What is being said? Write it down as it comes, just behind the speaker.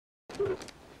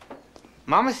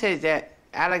Mama says that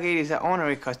alligators are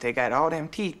ornery because they got all them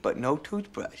teeth but no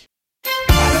toothbrush.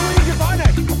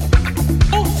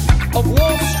 Of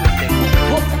Wall Street.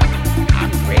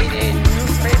 I'm creating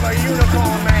newspaper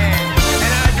uniform man,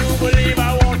 and I do believe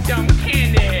I want some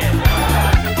candy.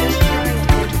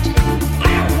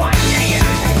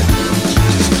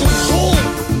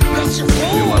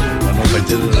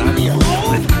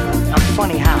 I'm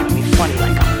funny how? I mean funny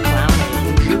like I'm a clown.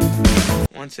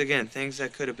 Once again, things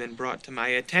that could have been brought to my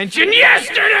attention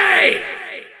yesterday!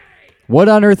 What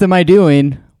on earth am I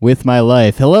doing with my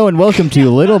life? Hello and welcome to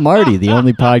Little Marty, the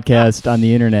only podcast on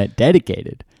the internet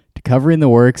dedicated to covering the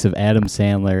works of Adam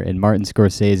Sandler and Martin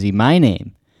Scorsese. My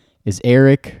name is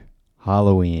Eric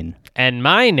Halloween. And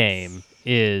my name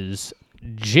is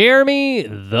Jeremy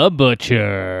the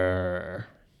Butcher.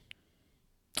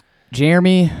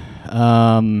 Jeremy,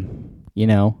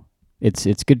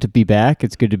 it's good to be back.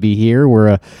 It's good to be here.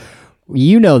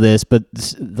 You know this, but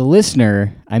the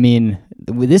listener, I mean,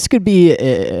 this could be,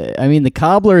 The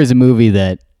Cobbler is a movie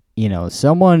that, there's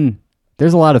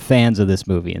a lot of fans of this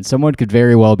movie, and someone could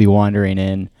very well be wandering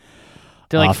in.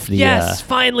 They're like, yes,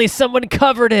 finally someone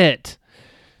covered it.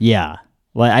 Yeah.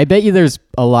 Like, I bet you there's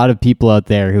a lot of people out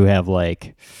there who have,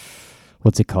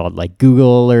 what's it called? Like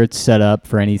Google alerts set up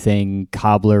for anything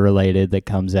Cobbler related that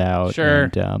comes out.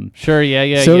 Sure. And, sure.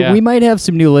 Yeah. So we might have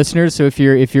some new listeners. So if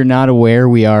you're not aware,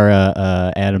 we are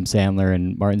a Adam Sandler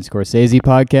and Martin Scorsese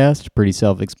podcast. Pretty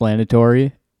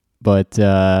self-explanatory. But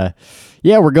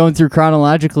we're going through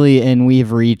chronologically, and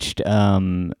we've reached.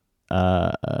 I'm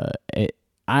gonna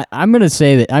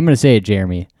say it,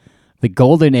 Jeremy. The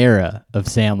golden era of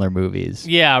Sandler movies.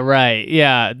 Yeah, right.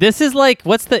 Yeah. This is like,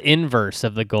 what's the inverse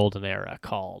of the golden era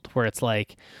called? Where it's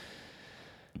like,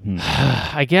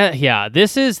 I guess, yeah,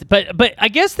 this is, but I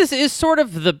guess this is sort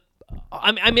of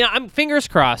I'm fingers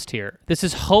crossed here. This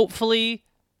is hopefully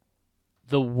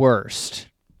the worst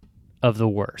of the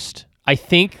worst. I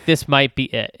think this might be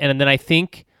it. And then I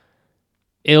think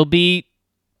it'll be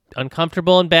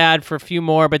uncomfortable and bad for a few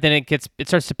more, but then it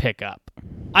starts to pick up.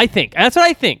 I think that's what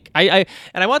I think. I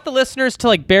want the listeners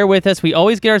to bear with us. We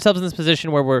always get ourselves in this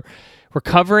position where we're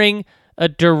covering a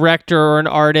director or an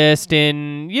artist,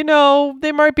 and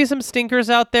there might be some stinkers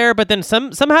out there, but then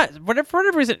somehow for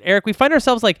whatever reason, Eric, we find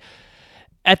ourselves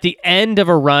at the end of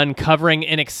a run covering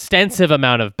an extensive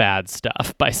amount of bad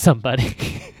stuff by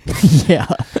somebody.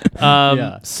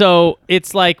 Yeah. So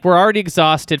it's like we're already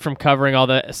exhausted from covering all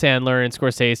the Sandler and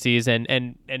Scorsese's,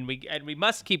 and we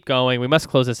must keep going. We must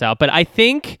close this out. But I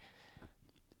think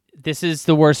this is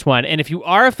the worst one. And if you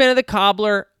are a fan of The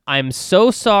Cobbler, I'm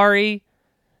so sorry.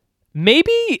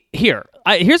 Maybe here's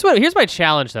my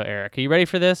challenge though, Eric. Are you ready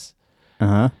for this?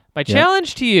 Uh-huh. My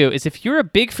challenge to you is, if you're a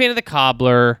big fan of The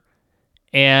Cobbler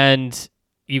and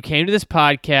you came to this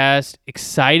podcast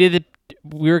excited that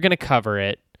we were going to cover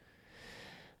it,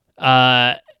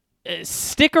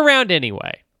 stick around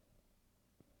anyway,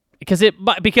 because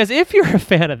if you're a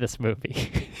fan of this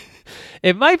movie,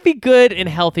 it might be good and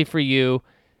healthy for you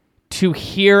to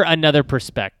hear another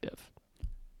perspective.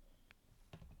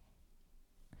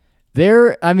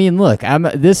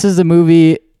 This is a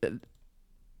movie.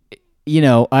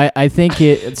 I think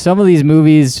some of these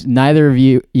movies neither of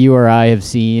you or I have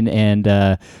seen,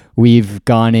 and we've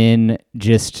gone in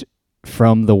just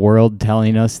from the world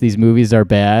telling us these movies are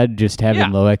bad, just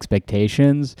having low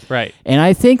expectations. Right. And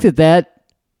I think that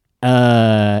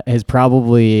has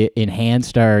probably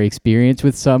enhanced our experience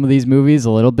with some of these movies a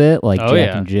little bit, like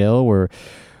Jack and Jill, where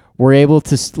we're able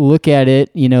to look at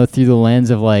it, through the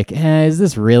lens of is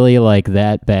this really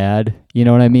that bad? You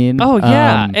know what I mean? Oh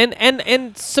yeah.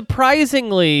 And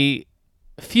surprisingly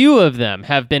few of them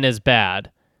have been as bad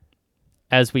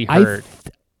as we heard.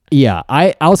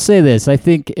 I'll say this. I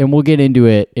think, and we'll get into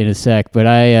it in a sec, but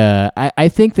I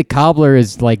think The Cobbler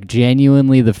is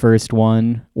genuinely the first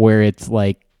one where it's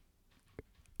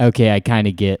okay, I kind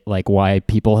of get why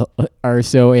people are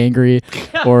so angry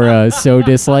or so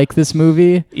dislike this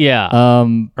movie. Yeah.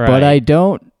 Right. But I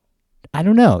don't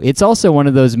know. It's also one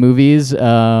of those movies,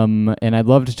 and I'd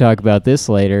love to talk about this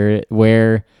later,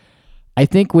 where I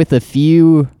think with a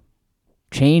few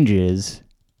changes,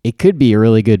 it could be a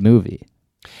really good movie.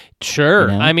 Sure.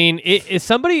 I mean,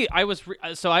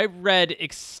 I read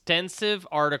extensive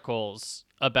articles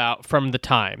from the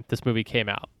time this movie came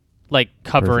out,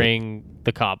 covering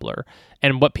The Cobbler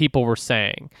and what people were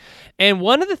saying. And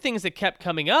one of the things that kept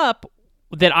coming up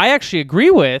that I actually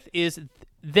agree with is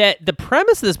that the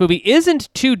premise of this movie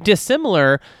isn't too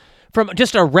dissimilar from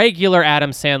just a regular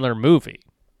Adam Sandler movie.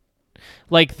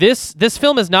 This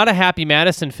film is not a Happy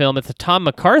Madison film. It's a Tom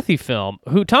McCarthy film,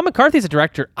 who Tom McCarthy's a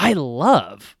director I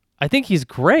love. I think he's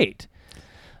great.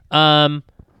 But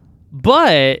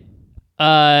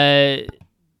I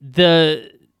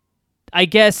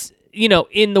guess,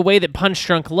 in the way that Punch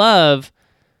Drunk Love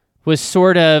was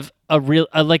sort of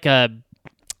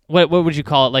what would you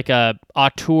call it? Like a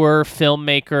auteur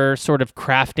filmmaker sort of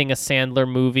crafting a Sandler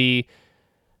movie,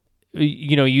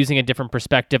 using a different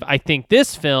perspective. I think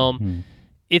this film,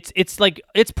 it's like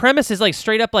its premise is like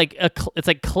straight up like it's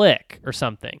like Click or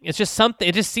something. It's just something.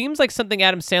 It just seems like something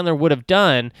Adam Sandler would have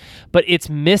done, but it's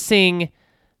missing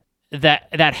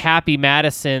that Happy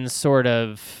Madison sort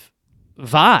of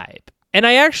vibe. And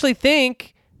I actually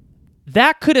think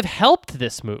that could have helped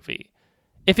this movie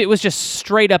if it was just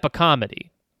straight up a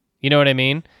comedy. You know what I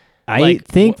mean? I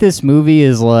think this movie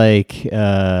is like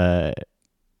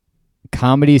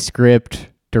comedy script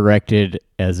directed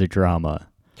as a drama.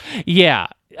 Yeah,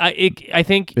 I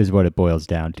think is what it boils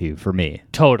down to for me.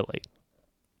 Totally.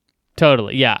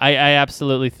 Yeah, I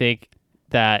absolutely think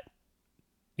that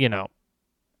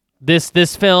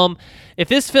this film, if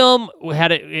this film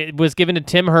it was given to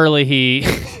Tim Herlihy,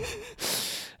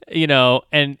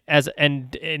 and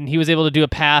he was able to do a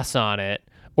pass on it,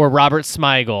 or Robert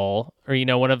Smigel,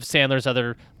 or one of Sandler's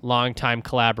other longtime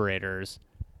collaborators,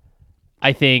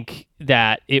 I think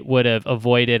that it would have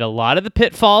avoided a lot of the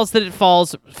pitfalls that it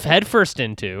falls headfirst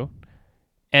into,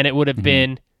 and it would have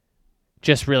been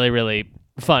just really, really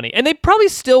funny. And they probably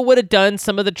still would have done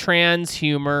some of the trans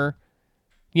humor,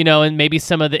 and maybe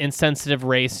some of the insensitive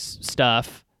race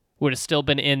stuff would have still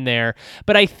been in there.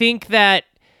 But I think that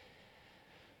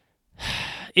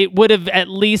it would have at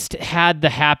least had the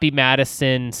Happy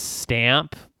Madison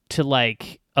stamp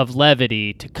of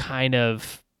levity to kind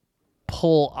of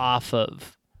pull up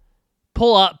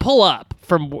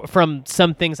from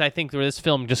some things I think where this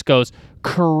film just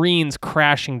careens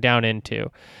crashing down into.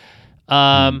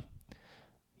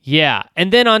 Yeah.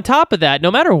 And then on top of that,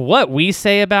 no matter what we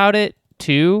say about it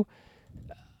too,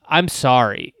 I'm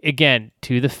sorry. Again,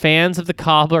 to the fans of The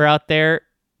Cobbler out there,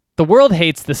 the world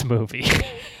hates this movie.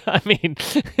 I mean,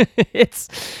 it's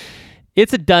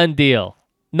a done deal.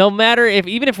 No matter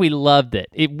even if we loved it,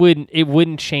 it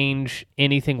wouldn't change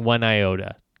anything one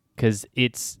iota, because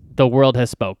the world has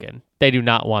spoken. They do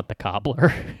not want The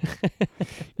Cobbler.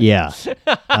 Yeah.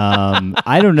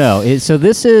 I don't know. So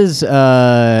this is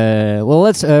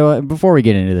let's before we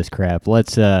get into this crap,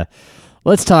 let's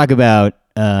talk about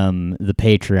the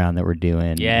Patreon that we're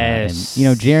doing. Yes.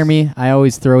 And, Jeremy, I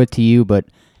always throw it to you, but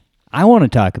I want to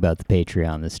talk about the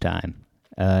Patreon this time.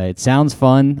 It sounds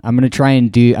fun. I'm gonna try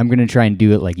and do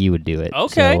it like you would do it.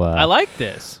 Okay, so, I like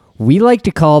this. We like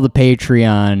to call the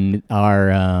Patreon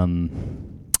our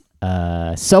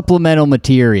supplemental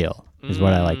material, is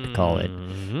what I like to call it,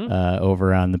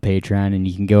 over on the Patreon. And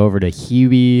you can go over to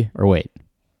Hubie, or wait.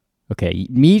 Okay,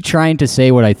 me trying to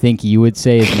say what I think you would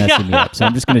say is messing me up. So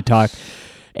I'm just going to talk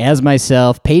as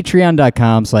myself.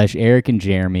 Patreon.com/Eric and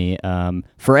Jeremy.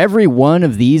 For every one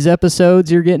of these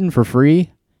episodes you're getting for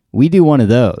free, we do one of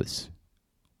those.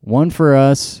 One for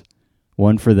us,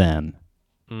 one for them.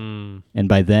 And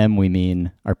by them, we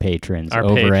mean our patrons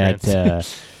patrons. At...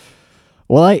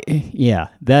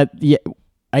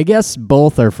 I guess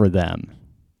both are for them.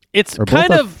 It's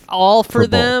kind of all for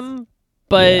them,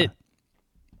 but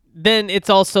then it's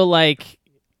also like,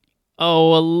 a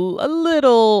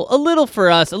little for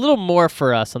us, a little more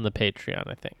for us on the Patreon,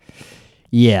 I think.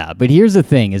 Yeah, but here's the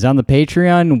thing, is on the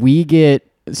Patreon, we get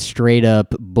straight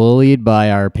up bullied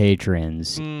by our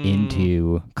patrons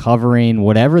into covering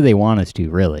whatever they want us to,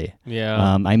 really.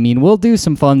 Yeah. I mean, we'll do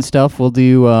some fun stuff. We'll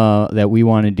do that we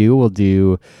want to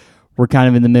do. We're kind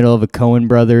of in the middle of a Coen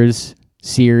Brothers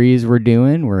series we're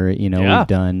doing. We've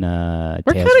done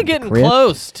we're kind of getting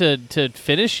close to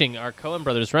finishing our Coen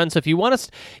Brothers run. So if you want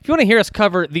to hear us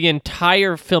cover the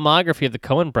entire filmography of the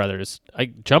Coen Brothers,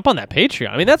 jump on that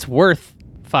Patreon. I mean, that's worth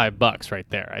 $5 right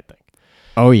there, I think.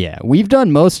 Oh yeah, we've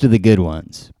done most of the good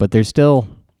ones, but there's still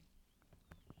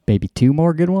maybe 2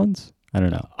 more good ones. I don't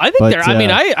know. I think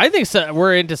I think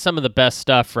we're into some of the best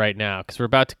stuff right now, because we're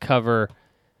about to cover.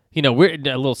 We're a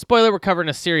little spoiler. We're covering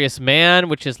A Serious Man,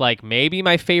 which is like maybe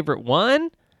my favorite one,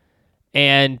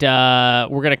 and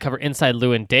we're gonna cover Inside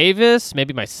Llewyn Davis,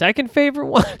 maybe my second favorite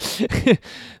one.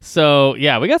 So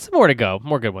yeah, we got some more to go,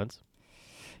 more good ones.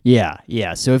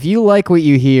 Yeah. So if you like what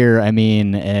you hear, I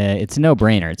mean, it's a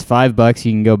no-brainer. It's $5.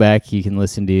 You can go back. You can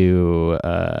listen to,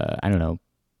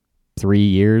 3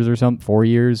 years or something, 4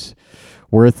 years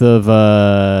worth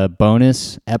of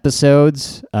bonus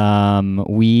episodes.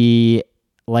 We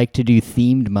like to do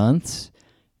themed months.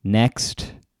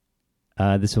 Next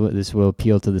This will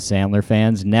appeal to the Sandler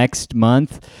fans. Next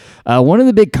month, one of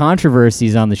the big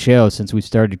controversies on the show since we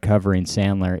started covering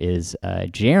Sandler is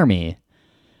Jeremy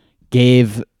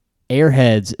gave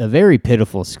Airheads a very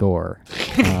pitiful score.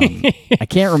 I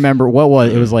can't remember what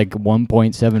was. It was like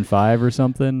 1.75 or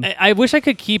something. I wish I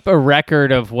could keep a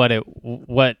record of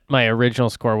what my original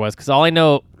score was, because all I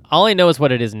know is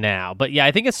what it is now. But yeah,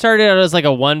 I think it started out as like a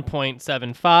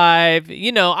 1.75.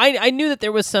 You know, I knew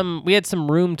that we had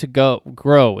some room to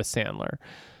grow with Sandler.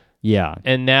 Yeah,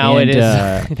 and now it is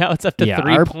now it's up to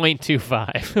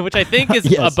 3.25, which I think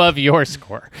is above your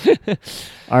score.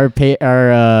 Our fans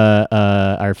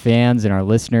and our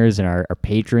listeners and our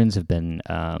patrons have been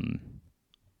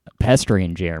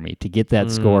pestering Jeremy to get that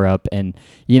score up, and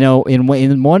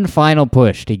in one final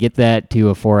push to get that to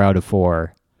a 4 out of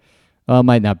 4. Well, it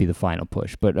might not be the final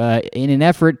push, but in an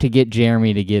effort to get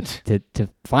Jeremy to get to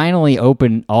finally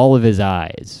open all of his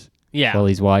eyes. Yeah. While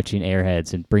he's watching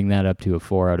Airheads and bring that up to a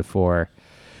 4 out of 4.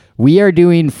 We are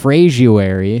doing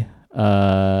Frasier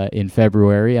in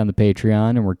February on the Patreon,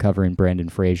 and we're covering Brendan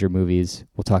Fraser movies.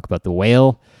 We'll talk about The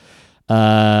Whale,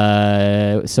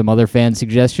 some other fan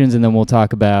suggestions, and then we'll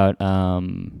talk about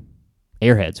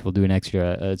Airheads. We'll do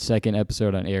a second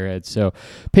episode on Airheads. So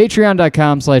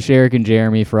patreon.com/Eric and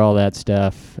Jeremy for all that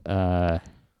stuff.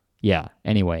 Yeah,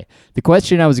 anyway. The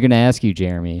question I was going to ask you,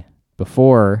 Jeremy,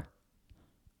 before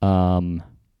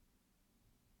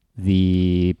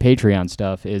the Patreon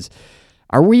stuff is,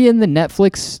 are we in the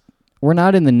Netflix? We're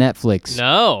not in the Netflix.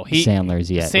 No,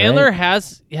 Sandler's yet. Sandler right?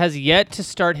 has yet to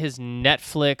start his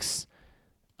Netflix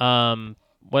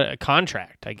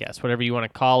contract, I guess, whatever you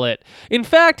want to call it. In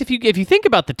fact, if you think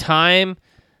about the time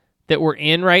that we're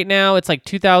in right now, it's like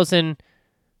 2000.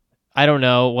 I don't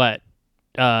know what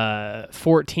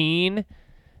 14.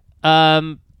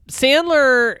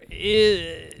 Sandler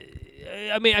is.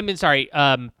 Sorry.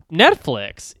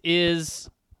 Netflix is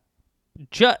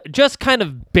just kind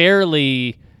of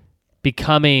barely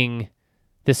becoming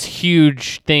this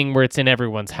huge thing where it's in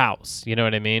everyone's house. You know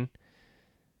what I mean?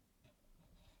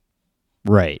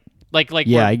 Right. Like.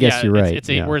 Yeah, I guess you're right. It's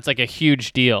where it's like a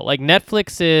huge deal. Like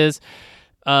Netflix is.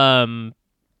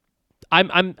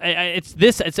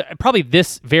 It's probably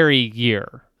this very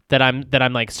year that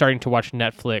I'm like starting to watch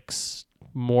Netflix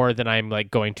more than I'm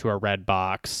like going to a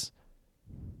Redbox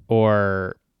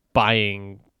or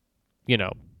buying,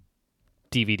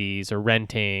 DVDs or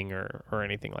renting or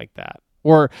anything like that.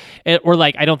 Or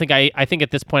like, I think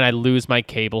at this point I lose my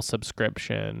cable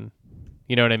subscription.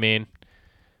 You know what I mean?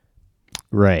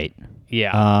 Right.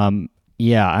 Yeah.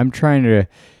 Yeah, I'm trying to.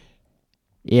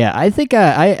 Yeah, I think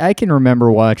I can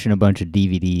remember watching a bunch of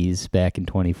DVDs back in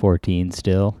 2014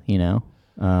 still, Yeah,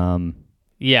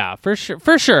 for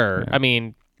sure. Yeah. I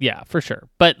mean, yeah, for sure.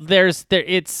 But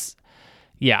it's.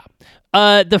 Yeah.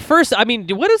 The first,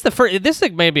 what is the first, this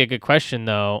may be a good question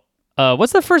though.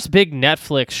 What's the first big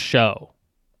Netflix show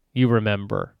you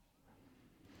remember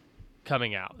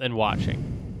coming out and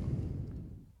watching?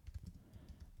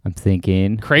 I'm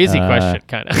thinking. Crazy question,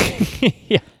 kind of.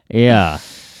 Yeah. Yeah.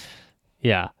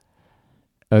 Yeah.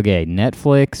 Okay,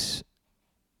 Netflix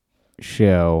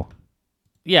show.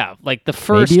 Yeah, like the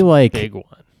first maybe like big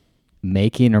one.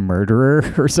 Making a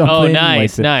Murderer or something. Oh,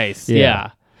 nice, nice.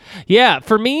 Yeah. Yeah,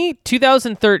 for me,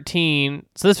 2013.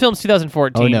 So this film's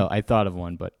 2014. Oh no, I thought of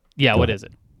one, but yeah, what is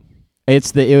it?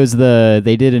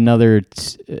 They did another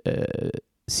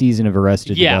season of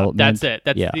Arrested Development. Yeah, that's it.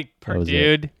 That's the part,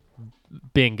 dude.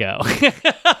 Bingo.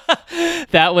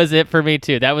 That was it for me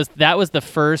too. That was the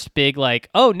first big like,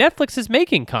 oh, Netflix is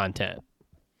making content.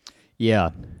 Yeah.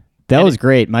 That was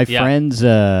great. My friends,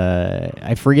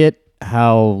 I forget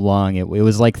how long it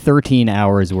was, like 13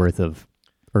 hours worth of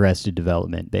Arrested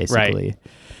Development, basically. Right.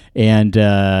 And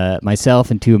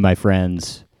myself and two of my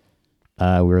friends,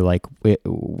 we were like,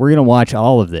 we're going to watch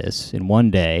all of this in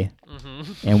one day.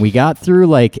 Mm-hmm. And we got through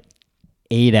like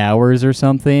 8 hours or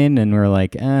something, and we were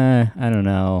like, I don't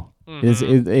know.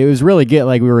 Mm-hmm. It was really good.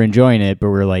 Like, we were enjoying it, but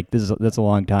we were like, that's a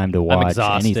long time to watch. I'm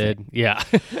exhausted. Anything. Yeah.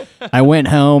 I went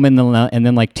home, and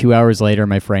then like 2 hours later,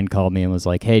 my friend called me and was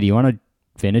like, hey, do you want to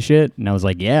finish it? And I was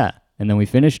like, yeah. And then we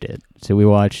finished it. So we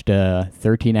watched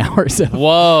 13 hours of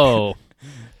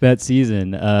that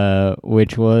season,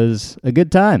 which was a good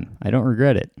time. I don't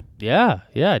regret it. Yeah,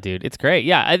 dude. It's great.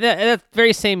 Yeah, that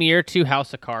very same year, too,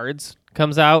 House of Cards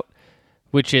comes out,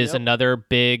 which is another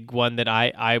big one that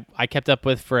I kept up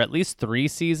with for at least 3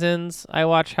 seasons. I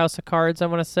watched House of Cards, I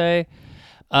want to say.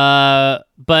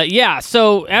 But yeah,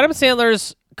 so Adam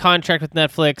Sandler's contract with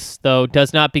Netflix, though,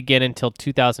 does not begin until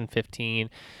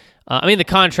 2015. The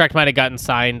contract might have gotten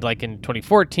signed like in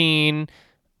 2014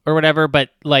 or whatever, but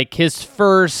like his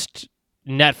first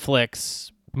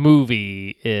Netflix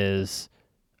movie is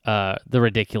The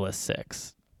Ridiculous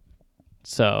Six.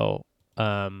 So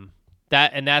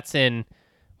that's in.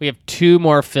 We have 2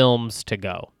 more films to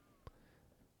go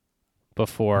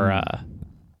before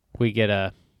we get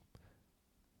a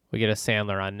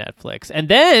Sandler on Netflix, and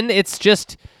then it's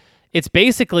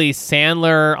basically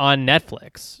Sandler on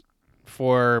Netflix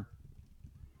for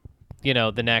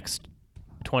the next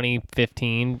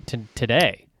 2015 to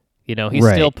today. He's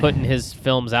Right. still putting his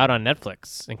films out on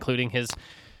Netflix, including his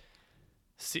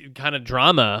kind of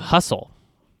drama Hustle.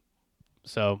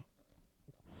 So,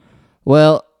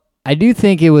 Well, I do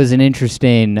think it was an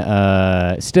interesting,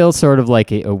 still sort of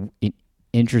like an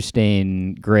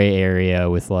interesting gray area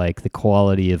with like the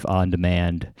quality of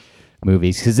on-demand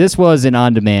movies, because this was an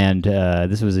on-demand.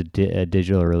 This was a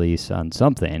digital release on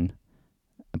something,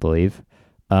 I believe.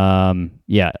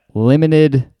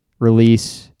 Limited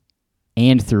release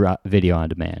and through video on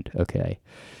demand. Okay,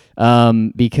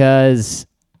 because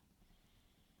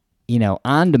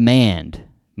on-demand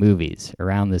movies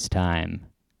around this time,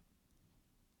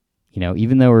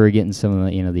 even though we were getting some of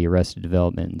the, the Arrested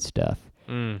Development and stuff,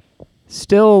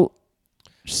 still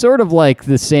sort of like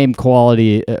the same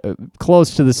quality,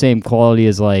 close to the same quality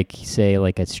as like, say,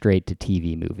 like a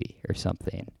straight-to-TV movie or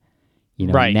something.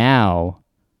 Right. Now,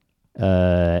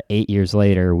 8 years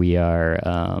later, we are,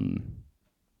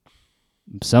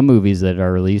 some movies that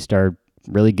are released are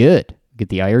really good. Get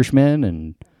The Irishman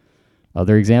and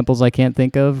other examples I can't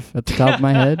think of at the top of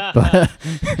my head, but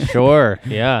sure,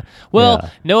 yeah. Well, Yeah.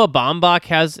 Noah Baumbach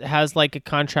has like a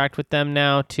contract with them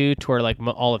now too, to where like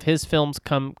all of his films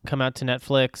come out to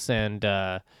Netflix, and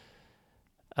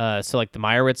so like the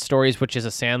Meyerowitz Stories, which is a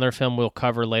Sandler film we'll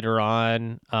cover later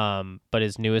on, but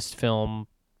his newest film,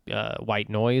 White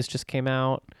Noise, just came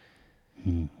out.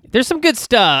 There's some good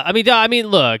stuff. I mean,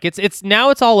 look, it's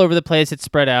now it's all over the place. It's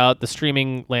spread out. The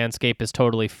streaming landscape is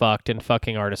totally fucked and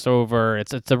fucking artists over.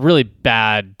 It's a really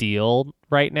bad deal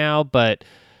right now. But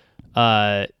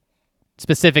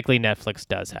specifically, Netflix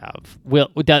does have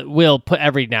will put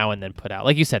every now and then put out.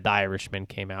 Like you said, The Irishman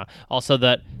came out. Also,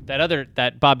 that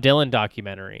Bob Dylan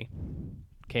documentary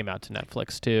came out to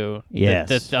Netflix too.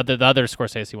 Yes. The other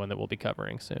Scorsese one that we'll be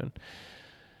covering soon.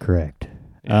 correct.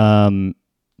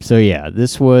 So yeah,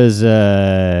 this was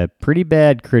a pretty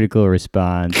bad critical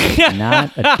response.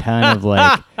 Not a ton of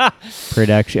like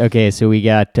production. Okay, so we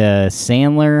got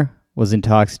Sandler was in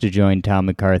talks to join Tom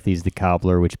McCarthy's The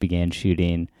Cobbler, which began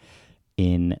shooting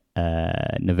in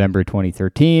November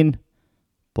 2013.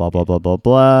 Blah blah blah blah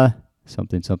blah.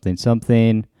 Something.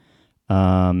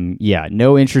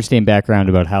 No interesting background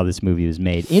about how this movie was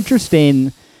made.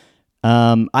 Interesting.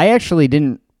 I actually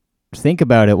didn't think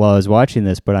about it while I was watching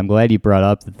this, but I'm glad you brought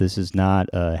up that this is not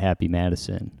a Happy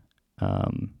Madison.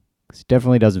 'Cause it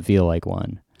definitely doesn't feel like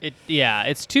one.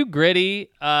 It's too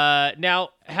gritty. Now,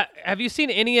 have you seen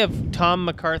any of Tom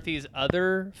McCarthy's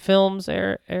other films,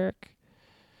 Eric?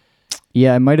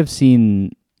 Yeah, I might have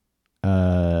seen,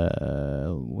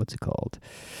 what's it called?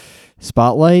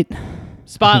 Spotlight? I think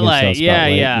I saw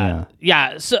Spotlight.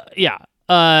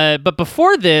 Yeah. But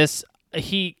before this,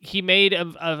 he made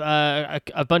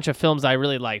a bunch of films I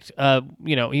really liked.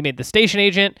 He made The Station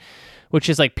Agent, which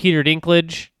is like Peter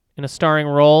Dinklage in a starring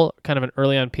role, kind of an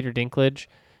early on Peter Dinklage,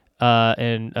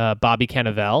 and Bobby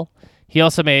Cannavale. He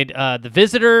also made The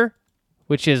Visitor,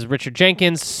 which is Richard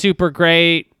Jenkins, super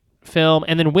great film,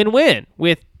 and then Win-Win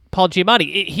with Paul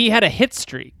Giamatti. He had a hit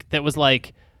streak that was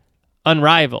like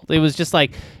unrivaled. It was just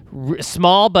like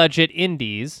small budget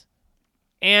indies,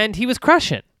 and he was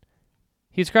crushing.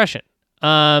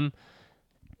 The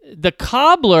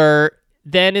Cobbler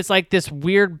then is like this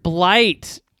weird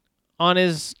blight on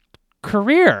his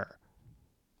career,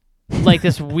 like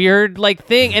this weird like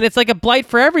thing, and it's like a blight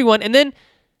for everyone. And then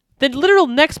the literal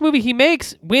next movie he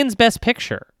makes wins Best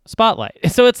Picture,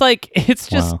 Spotlight. So it's like it's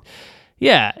just Wow.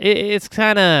 it's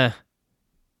kind of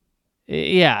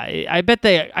I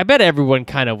bet everyone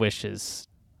kind of wishes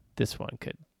this one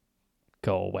could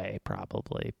go away,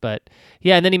 probably. But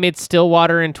yeah, and then he made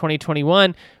Stillwater in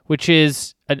 2021, which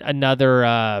is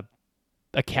another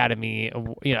Academy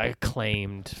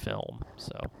acclaimed film.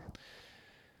 So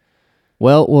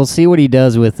Well, we'll see what he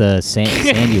does with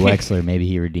Sandy Wexler. Maybe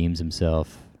he redeems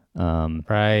himself.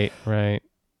 right.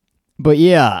 But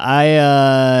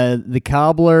yeah, The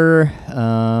Cobbler,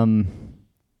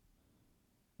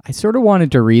 I sort of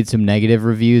wanted to read some negative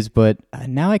reviews, but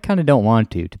now I kind of don't want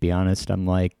to be honest. I'm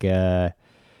like, I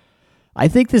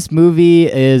think this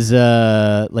movie is,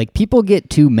 like, people get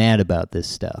too mad about this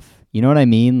stuff. You know what I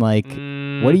mean? Like,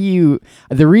 the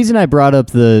reason I brought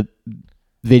up the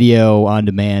video on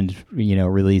demand,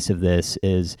 release of this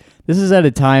is at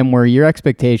a time where your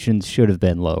expectations should have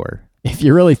been lower. If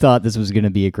you really thought this was going to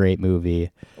be a great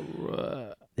movie,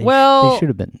 they should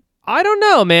have been. I don't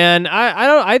know, man.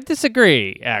 I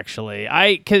disagree actually.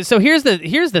 So here's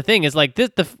the thing is like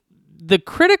the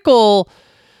critical,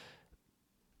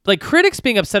 like critics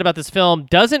being upset about this film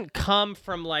doesn't come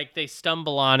from like they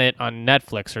stumble on it on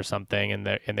Netflix or something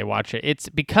and they watch it. It's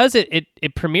because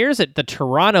it premieres at the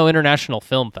Toronto International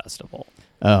Film Festival.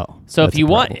 Oh, so if you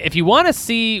want to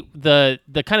see the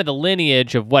kind of the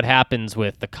lineage of what happens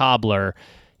with The Cobbler,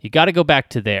 you got to go back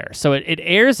to there. So it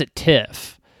airs at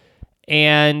TIFF,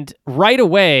 and right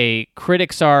away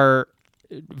critics are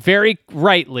very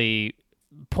rightly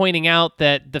pointing out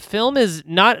that the film is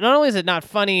not only is it not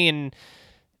funny and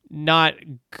not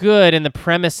good, and the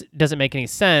premise doesn't make any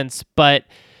sense, but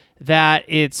that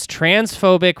it's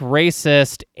transphobic,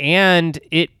 racist, and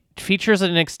it features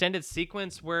an extended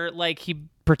sequence where like he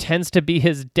pretends to be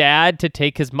his dad to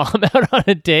take his mom out on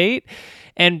a date,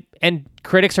 and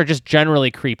critics are just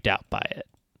generally creeped out by it.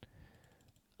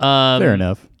 Fair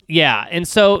enough. Yeah, and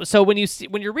so when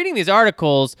you're reading these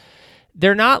articles,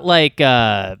 they're not like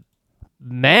mad.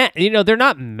 They're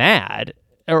not mad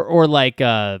or like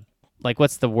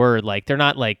what's the word? Like they're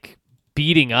not like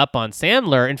beating up on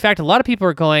Sandler. In fact, a lot of people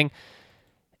are going,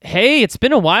 hey, it's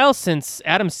been a while since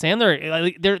Adam Sandler.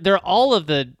 Like, they're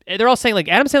all saying like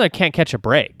Adam Sandler can't catch a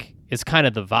break is kind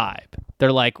of the vibe.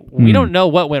 They're like, we don't know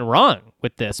what went wrong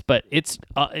with this, but it's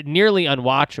nearly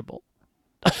unwatchable.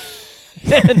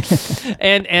 and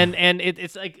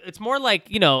it's like it's more like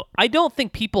I don't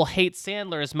think people hate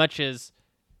Sandler as much as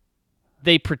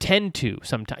they pretend to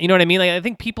sometimes. You know what I mean? Like I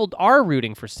think people are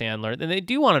rooting for Sandler and they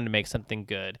do want him to make something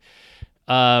good.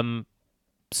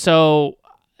 So.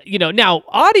 Now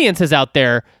audiences out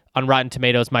there on Rotten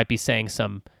Tomatoes might be saying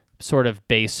some sort of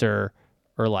baser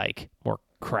or like more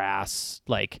crass,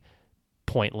 like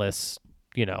pointless,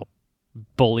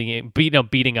 bullying,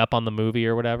 beating up on the movie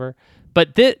or whatever.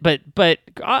 But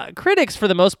critics for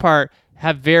the most part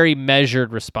have very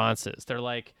measured responses. They're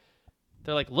like,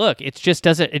 look, it just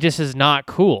is not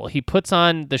cool. He puts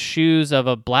on the shoes of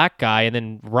a black guy and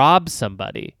then robs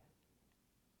somebody.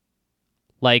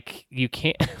 Like you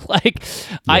can't like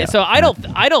I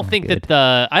don't think that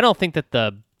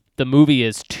the movie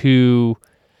is too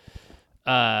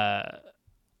like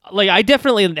I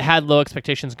definitely had low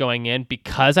expectations going in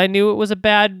because I knew it was a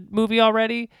bad movie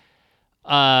already.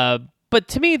 But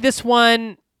to me this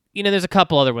one, there's a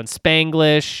couple other ones.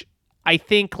 Spanglish, I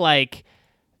think like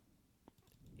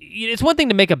it's one thing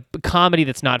to make a comedy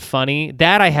that's not funny.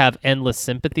 That I have endless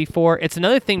sympathy for. It's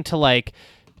another thing to like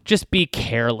just be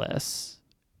careless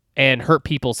and hurt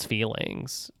people's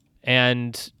feelings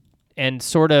and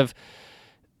sort of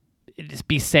just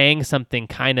be saying something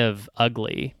kind of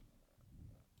ugly.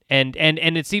 And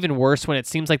it's even worse when it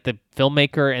seems like the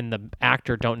filmmaker and the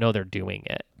actor don't know they're doing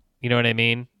it. You know what I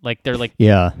mean? Like they're like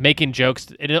making jokes.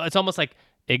 It's almost like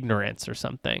ignorance or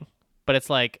something. But it's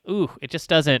like, ooh, it just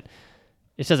doesn't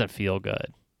feel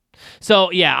good.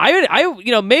 So yeah,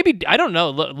 I maybe I don't know,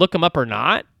 look them up or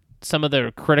not, some of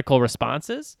the critical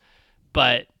responses,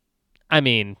 but I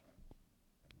mean,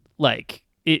 like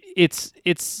it's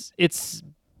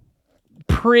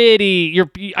pretty.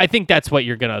 I think that's what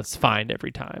you're gonna find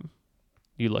every time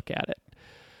you look at it.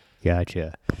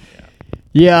 Gotcha.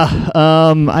 Yeah.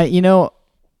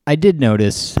 I did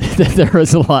notice that there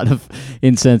was a lot of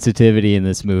insensitivity in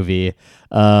this movie.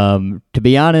 To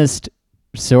be honest,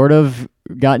 sort of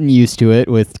gotten used to it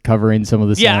with covering some of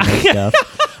the Sandler stuff.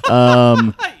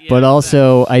 But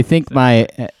also, I think my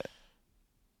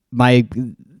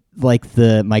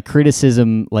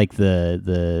criticism, like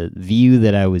the view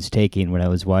that I was taking when I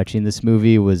was watching this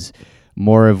movie was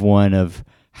more of one of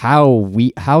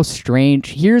how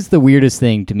strange. Here's the weirdest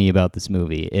thing to me about this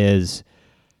movie is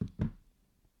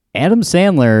Adam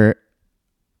Sandler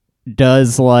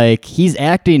does like he's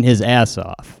acting his ass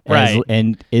off, right,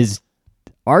 and is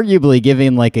arguably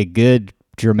giving like a good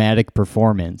dramatic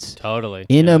performance totally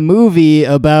in a movie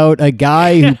about a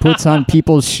guy who puts on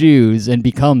people's shoes and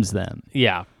becomes them.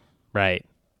 Yeah, right.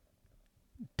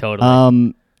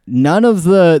 Totally.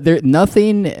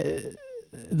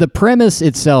 The premise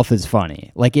itself is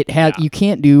funny. Like you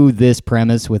can't do this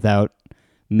premise without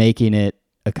making it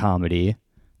a comedy.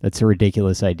 That's a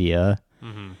ridiculous idea.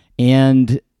 Mm-hmm.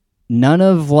 And none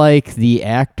of like the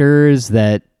actors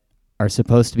that are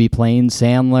supposed to be playing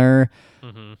Sandler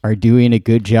are doing a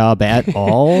good job at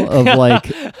all of like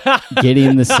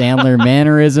getting the Sandler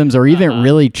mannerisms or even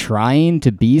really trying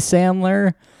to be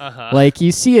Sandler. Like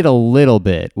you see it a little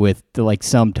bit with like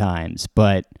sometimes,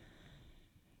 but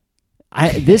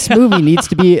This movie needs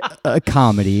to be a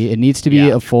comedy. It needs to be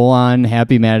Yeah. a full-on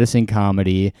Happy Madison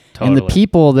comedy. And the Totally.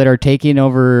 people that are taking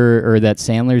over, or that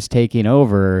Sandler's taking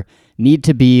over, need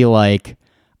to be like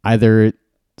either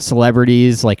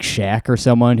celebrities like Shaq or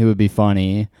someone who would be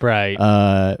funny Right.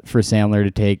 for Sandler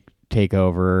to take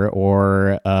over,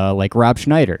 or like Rob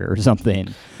Schneider or something.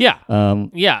 Yeah.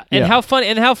 Um, Yeah. And yeah. how fun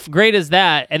and how great is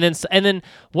that? And then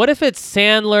what if it's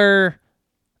Sandler?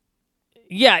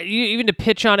 Yeah, even to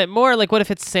pitch on it more, like what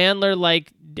if it's Sandler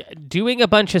like doing a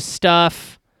bunch of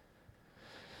stuff,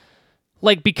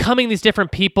 like becoming these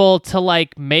different people to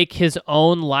like make his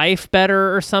own life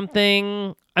better or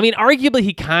something? I mean, arguably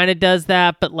he kind of does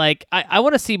that, but like I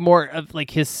want to see more of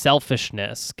like his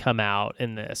selfishness come out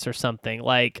in this or something.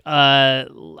 Like I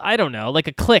don't know, like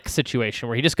a Click situation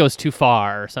where he just goes too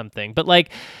far or something. But like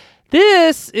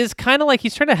this is kind of like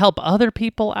he's trying to help other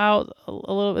people out a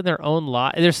little in their own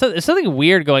life. There's something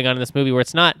weird going on in this movie where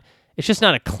it's just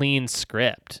not a clean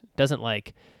script.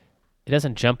 It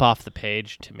doesn't jump off the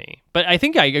page to me. But I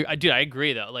think I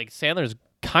agree though. Like Sandler's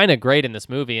kind of great in this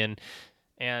movie, and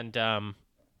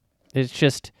it's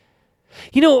just,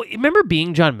 remember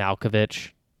Being John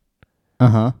Malkovich?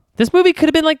 uh-huh. This movie could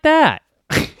have been like that.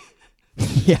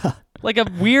 Yeah. Like a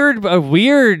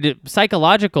weird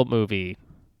psychological movie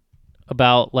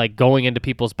about like going into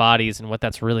people's bodies and what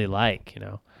that's really like,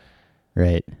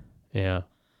 Right. Yeah.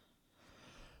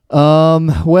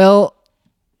 Well,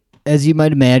 as you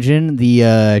might imagine,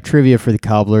 the trivia for the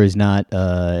cobbler is not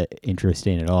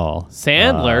interesting at all.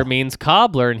 Sandler means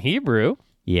cobbler in Hebrew.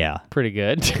 Yeah. Pretty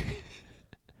good.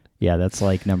 Yeah, that's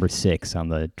like number 6 on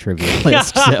the trivia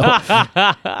list.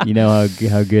 So you know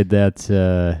how good that's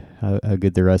how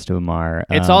good the rest of them are.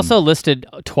 It's also listed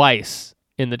twice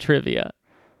in the trivia.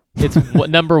 It's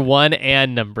number 1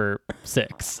 and number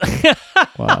 6.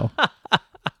 wow.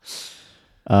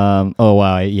 Oh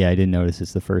wow, I didn't notice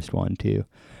it's the first one too.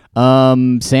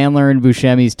 Sandler and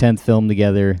Buscemi's 10th film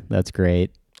together. That's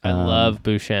great. I love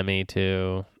Buscemi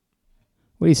too.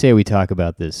 What do you say we talk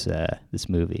about this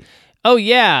movie? Oh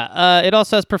yeah, it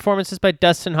also has performances by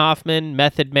Dustin Hoffman,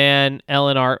 Method Man,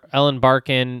 Ellen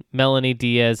Barkin, Melanie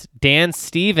Diaz, Dan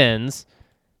Stevens,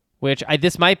 which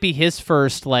this might be his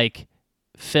first like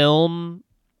film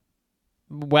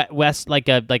west like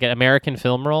an American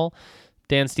film role.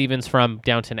 Dan Stevens from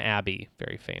Downton Abbey,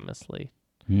 very famously.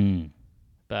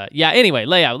 But yeah, anyway,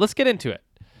 layout. Let's get into it.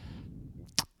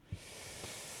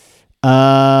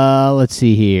 Let's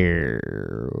see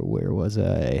here. Where was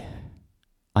I?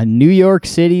 On New York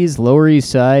City's Lower East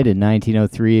Side in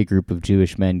 1903, a group of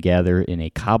Jewish men gather in a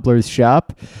cobbler's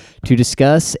shop to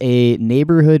discuss a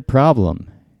neighborhood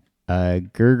problem.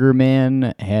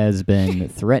 Gergerman has been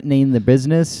threatening the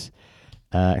business,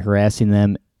 harassing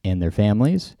them and their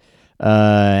families,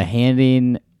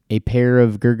 handing a pair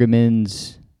of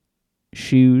Gergerman's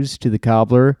shoes to the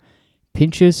cobbler,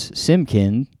 Pinchas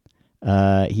Simkin.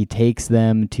 He takes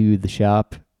them to the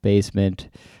shop basement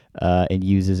and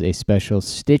uses a special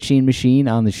stitching machine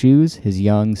on the shoes. His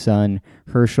young son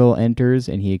Herschel enters,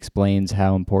 and he explains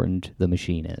how important the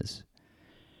machine is.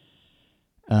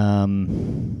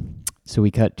 So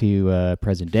we cut to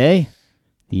present day.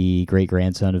 The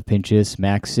great-grandson of Pinchas,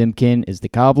 Max Simkin, is the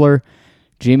cobbler.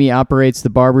 Jimmy operates the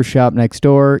barber shop next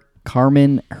door.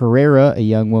 Carmen Herrera, a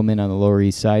young woman on the Lower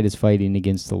East Side, is fighting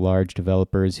against the large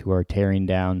developers who are tearing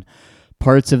down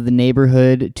parts of the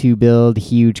neighborhood to build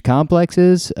huge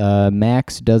complexes.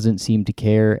 Max doesn't seem to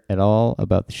care at all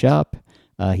about the shop.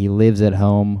 He lives at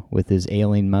home with his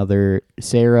ailing mother,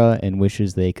 Sarah, and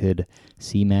wishes they could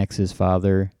see Max's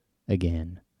father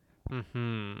again.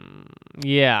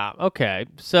 Yeah, okay.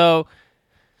 So,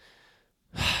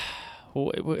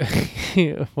 what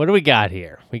do we got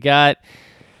here? We got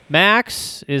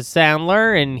Max is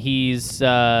Sandler, and he's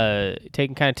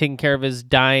taking care of his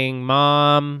dying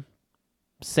mom,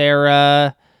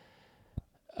 Sarah.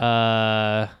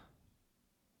 Yeah.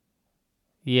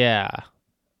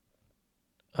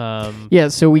 Yeah,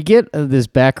 so we get this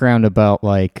background about,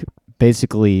 like,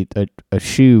 basically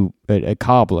a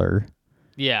cobbler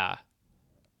Yeah.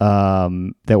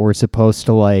 that we're supposed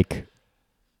to, like,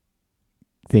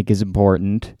 think is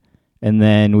important. And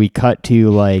then we cut to,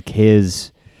 like,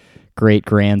 his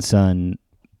great-grandson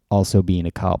also being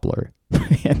a cobbler.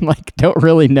 And, like, don't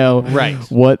really know Right.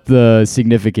 what the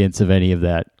significance of any of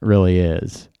that really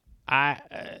is. I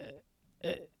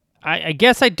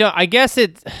guess I don't. I guess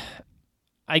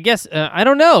I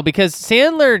don't know, because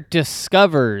Sandler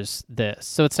discovers this,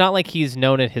 so it's not like he's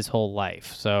known it his whole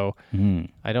life. So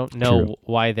I don't know True.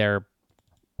 why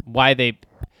they.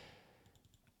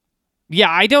 Yeah,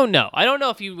 I don't know. I don't know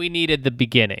if we needed the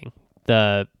beginning,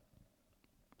 the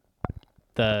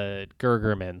the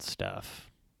Gergerman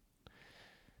stuff.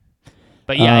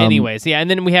 But yeah, anyways, yeah, and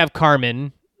then we have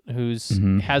Carmen, who's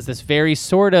has this very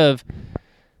sort of,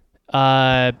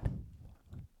 like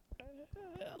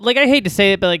I hate to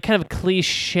say it, but like kind of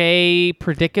cliche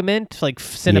predicament, like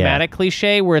cinematic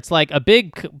cliche, where it's like a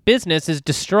big business is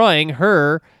destroying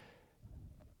her,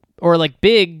 or like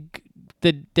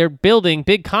they're building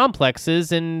big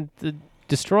complexes and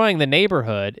destroying the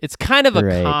neighborhood. It's kind of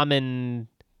a common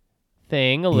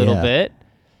thing, a little bit.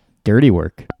 Dirty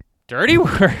work. Dirty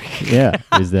work. Yeah,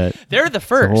 is that they're the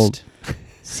first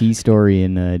C story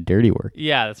in Dirty Work.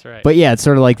 Yeah, that's right. But yeah, it's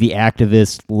sort of like the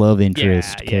activist love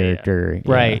interest character.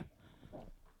 Yeah. Right.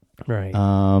 Right.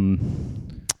 I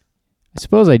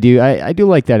suppose I do. I do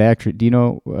like that actress. Do you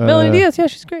know Melanie Diaz? Yeah,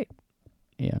 she's great.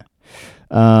 Yeah.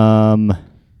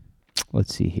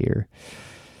 Let's see here.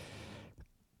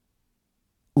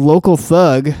 Local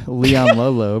thug Leon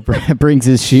Ludlow brings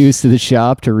his shoes to the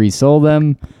shop to resole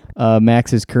them.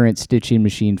 Max's current stitching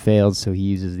machine fails, so he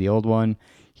uses the old one.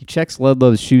 He checks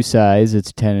Ludlow's shoe size.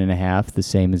 It's 10.5, the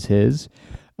same as his.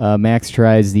 Max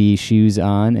tries the shoes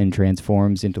on and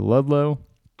transforms into Ludlow.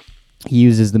 He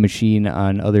uses the machine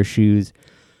on other shoes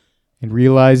and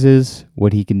realizes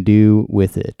what he can do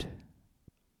with it.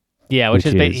 Yeah, which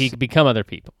is he can become other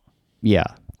people. Yeah,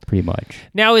 pretty much.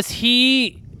 Now, is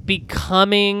he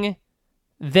becoming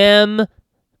them,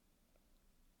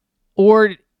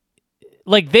 or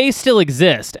like they still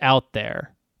exist out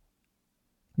there?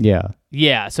 Yeah.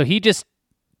 Yeah, so his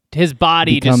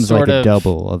body becomes just sort like of a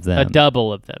double of them. A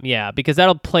double of them, yeah, because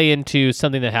that'll play into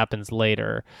something that happens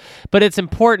later. But it's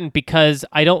important because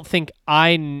I don't think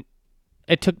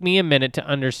it took me a minute to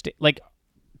understand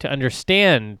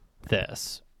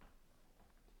this.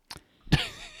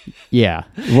 Yeah.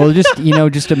 Well,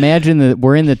 just imagine that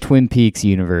we're in the Twin Peaks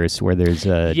universe where there's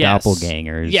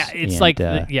doppelgangers. Yeah, it's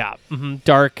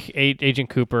Dark Agent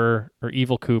Cooper or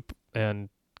Evil Coop and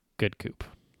Good Coop.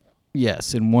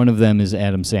 Yes, and one of them is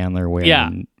Adam Sandler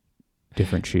wearing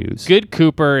different shoes. Good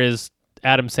Cooper is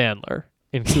Adam Sandler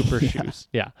in Cooper shoes.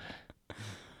 Yeah.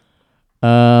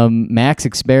 Max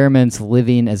experiments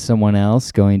living as someone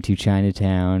else, going to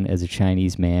Chinatown as a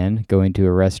Chinese man, going to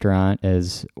a restaurant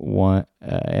as one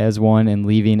and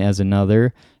leaving as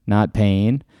another, not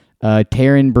paying.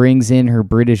 Taryn brings in her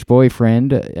British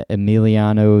boyfriend,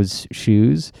 Emiliano's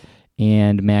shoes,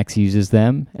 and Max uses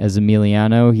them. As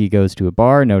Emiliano, he goes to a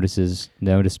bar, noticed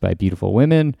by beautiful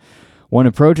women. One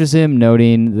approaches him,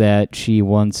 noting that she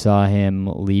once saw him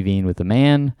leaving with a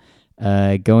man.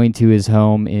 Going to his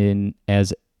home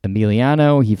as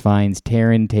Emiliano, he finds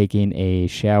Taryn taking a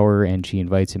shower and she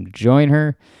invites him to join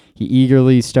her. He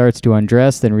eagerly starts to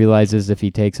undress, then realizes if he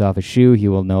takes off a shoe, he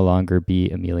will no longer be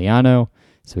Emiliano,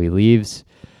 so he leaves.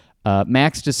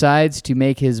 Max decides to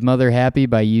make his mother happy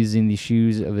by using the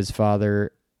shoes of his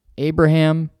father,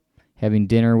 Abraham, having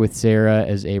dinner with Sarah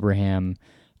as Abraham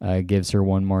gives her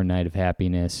one more night of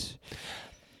happiness.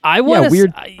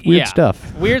 Weird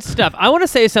stuff. Weird stuff. I want to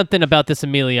say something about this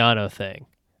Emiliano thing.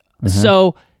 Uh-huh.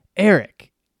 So,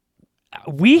 Eric,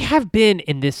 we have been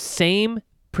in this same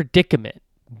predicament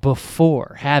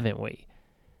before, haven't we?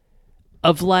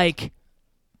 Of like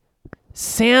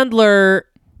Sandler,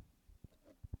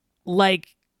 like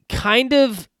kind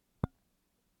of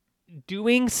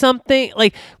doing something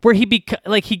like where he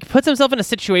puts himself in a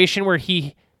situation where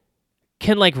he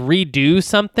can like redo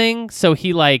something. So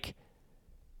he I'm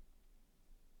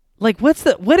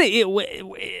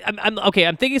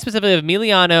thinking specifically of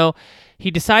Emiliano. He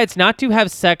decides not to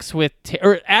have sex with,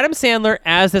 or Adam Sandler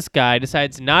as this guy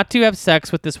decides not to have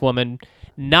sex with this woman,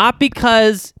 not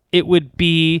because it would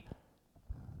be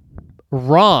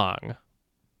wrong,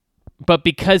 but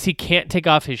because he can't take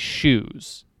off his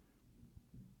shoes.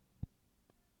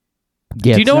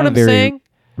 Yeah, do you know what I'm saying?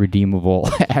 Redeemable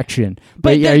action.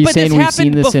 But are you saying we've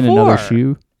seen this in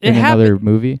another another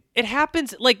movie? It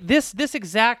happens like this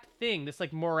exact thing, this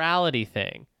like morality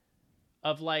thing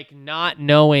of like not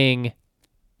knowing.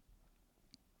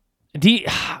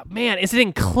 Man, is it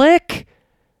in Click?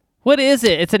 What is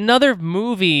it? It's another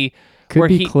movie where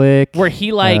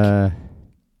he like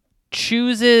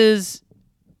chooses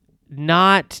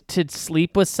not to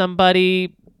sleep with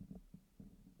somebody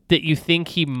that you think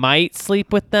he might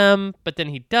sleep with them, but then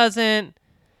he doesn't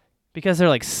because they're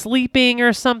like sleeping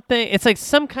or something. It's like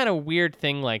some kind of weird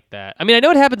thing like that. I mean, I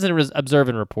know it happens in Observe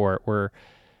and Report where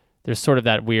there's sort of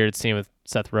that weird scene with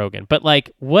Seth Rogen, but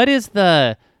like, what is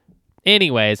the...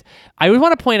 Anyways, I would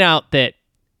want to point out that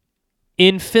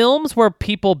in films where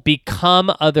people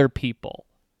become other people,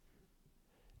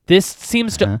 this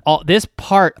seems to this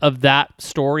part of that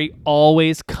story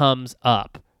always comes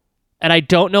up and I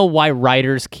don't know why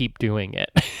writers keep doing it.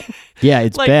 Yeah,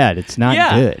 it's Like, bad. It's not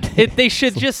good. They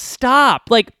should just stop.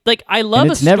 Like I love and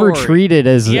a it's never story. treated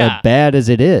as Yeah. bad as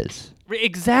it is.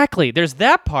 Exactly. There's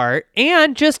that part,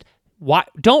 and just why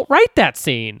don't write that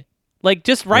scene? Like,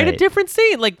 just write a Right. different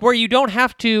scene, like where you don't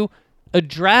have to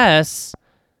address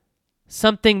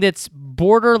something that's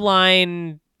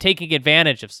borderline taking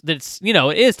advantage of. That's it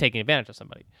is taking advantage of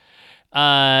somebody.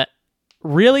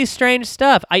 Really strange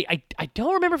stuff. I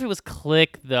don't remember if it was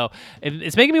Click though.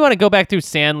 It's making me want to go back through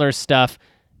Sandler's stuff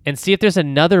and see if there's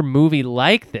another movie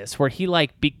like this where he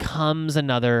like becomes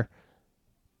another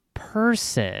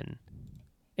person.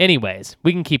 Anyways,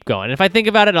 we can keep going. If I think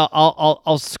about it,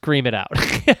 I'll scream it out.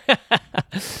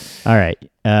 All right.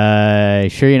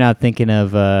 Sure you're not thinking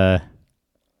of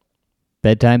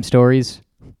bedtime stories?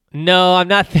 No, I'm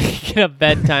not thinking of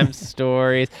bedtime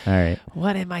stories. All right.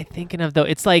 What am I thinking of though?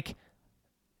 It's like,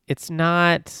 it's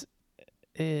not.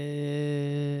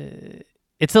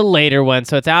 It's a later one,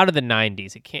 so it's out of the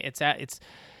 90s. It can't. It's.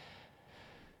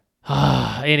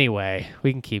 Anyway,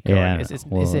 we can keep going. Yeah, Is it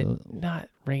well- not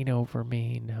Reign Over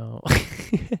Me? No.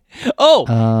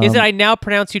 Oh, is it? I now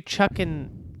pronounce you Chuck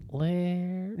and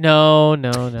Lair? No.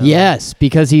 Yes,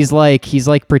 because he's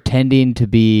like pretending to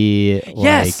be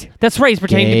Yes, like that's right. He's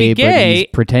pretending to be gay, but gay. he's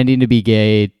pretending to be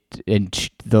gay, and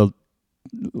the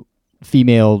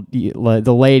female,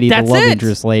 the lady, That's the love it.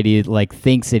 interest lady, like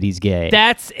thinks that he's gay.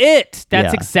 That's it.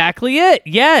 That's Yeah. exactly it.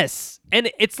 Yes. And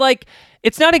it's like,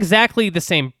 it's not exactly the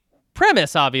same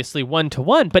premise, obviously, one to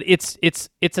one, but it's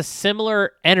a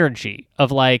similar energy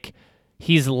of like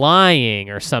he's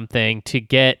lying or something to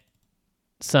get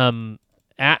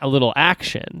a little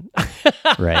action.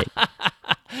 Right.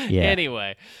 Yeah.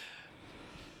 Anyway.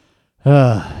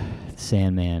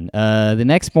 Sandman. The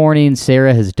next morning,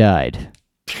 Sarah has died.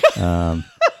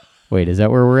 Wait, is that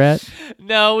where we're at?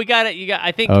 No, we got it.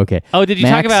 I think. Okay. Oh, did you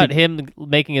talk Max- about him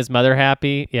making his mother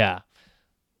happy? Yeah.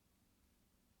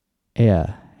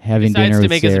 Yeah. Having Decides dinner to with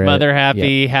make Sarah. his mother Yeah.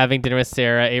 happy, having dinner with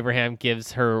Sarah. Abraham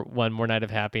gives her one more night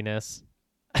of happiness.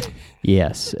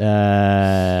 Yes.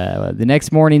 The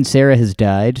next morning, Sarah has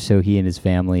died, so he and his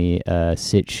family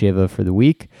sit Shiva for the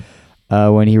week.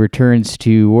 When he returns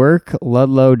to work,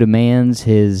 Ludlow demands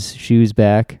his shoes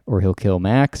back, or he'll kill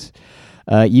Max.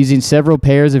 Using several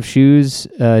pairs of shoes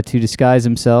to disguise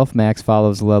himself, Max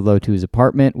follows Ludlow to his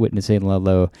apartment, witnessing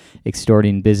Ludlow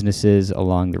extorting businesses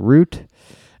along the route.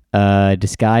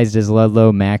 Disguised as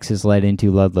Ludlow, Max is led into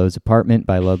Ludlow's apartment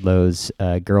by Ludlow's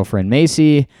girlfriend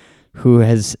Macy, who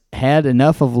has had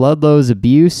enough of Ludlow's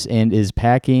abuse and is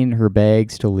packing her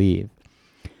bags to leave.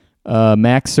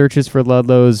 Max searches for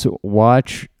Ludlow's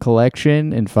watch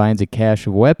collection and finds a cache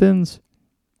of weapons.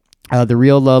 The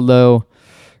real Ludlow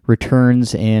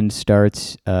returns and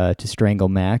starts to strangle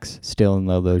Max, still in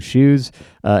Ludlow's shoes,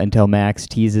 until Max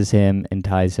teases him and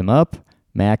ties him up.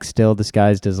 Max, still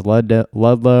disguised as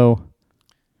Ludlow,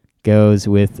 goes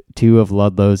with two of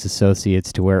Ludlow's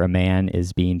associates to where a man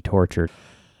is being tortured.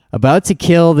 About to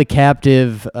kill the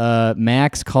captive,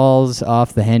 Max calls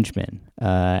off the henchman.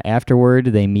 Afterward,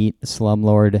 they meet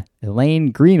slumlord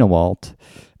Elaine Greenawalt,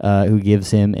 who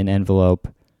gives him an envelope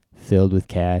filled with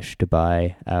cash to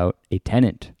buy out a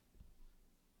tenant.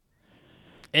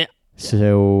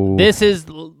 So This is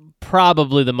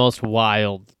probably the most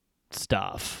wild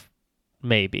stuff,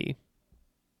 maybe,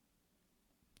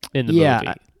 in the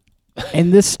movie.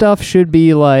 And this stuff should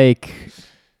be like,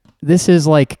 this is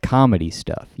like comedy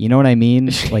stuff. You know what I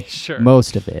mean? Like Sure.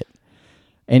 most of it.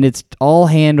 And it's all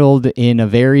handled in a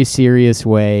very serious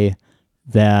way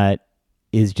that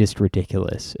is just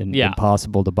ridiculous and Yeah.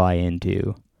 impossible to buy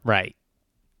into. Right.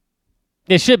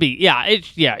 It should be. Yeah.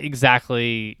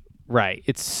 Exactly right.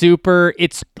 It's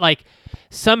like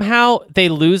somehow they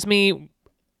lose me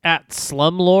at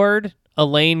Slumlord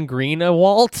Elaine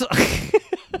Greenawalt.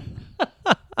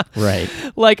 Right.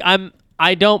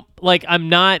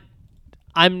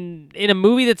 I'm in a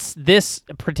movie that's this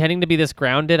pretending to be this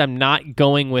grounded. I'm not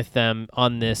going with them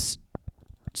on this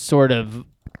sort of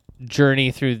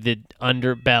journey through the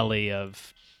underbelly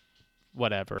of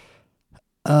whatever.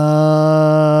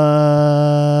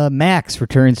 Max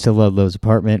returns to Ludlow's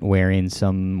apartment wearing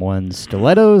someone's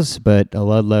stilettos, but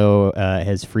Ludlow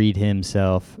has freed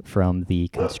himself from the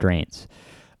constraints.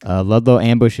 Ludlow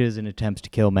ambushes and attempts to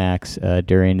kill Max.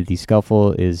 During the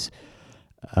scuffle, is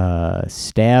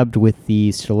stabbed with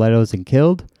the stilettos and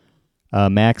killed.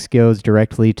 Max goes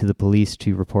directly to the police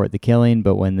to report the killing,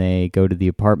 but when they go to the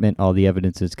apartment, all the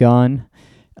evidence is gone.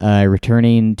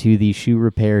 Returning to the shoe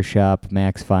repair shop,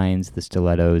 Max finds the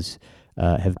stilettos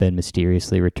have been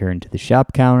mysteriously returned to the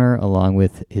shop counter, along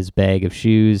with his bag of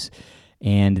shoes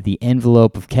and the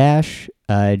envelope of cash.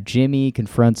 Jimmy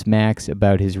confronts Max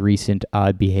about his recent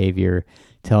odd behavior,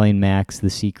 telling Max the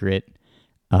secret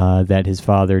that his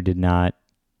father did not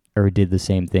or did the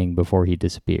same thing before he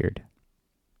disappeared.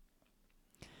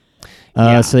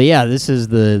 So yeah, this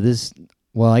is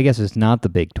well, I guess it's not the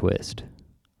big twist,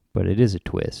 but it is a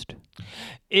twist.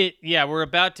 We're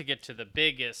about to get to the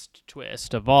biggest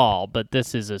twist of all, but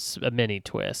this is a mini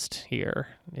twist here.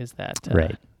 Is that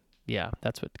right? Yeah,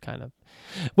 that's what kind of.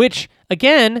 Which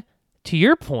again, to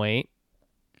your point,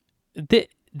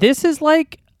 this is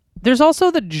like there's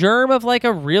also the germ of like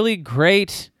a really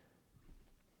great.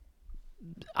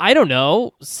 I don't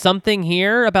know, something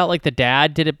here about like the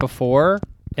dad did it before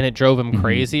and it drove him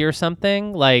crazy or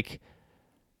something. Like,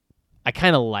 I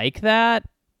kind of like that,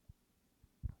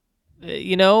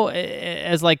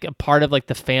 as like a part of like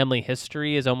the family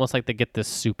history is almost like they get this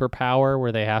superpower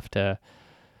where they have to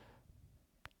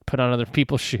put on other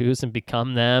people's shoes and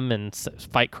become them and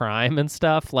fight crime and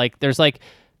stuff. Like, there's like,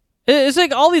 it's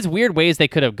like all these weird ways they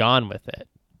could have gone with it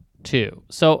too.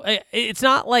 So it's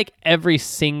not like every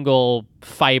single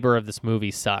fiber of this movie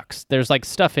sucks. There's like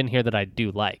stuff in here that I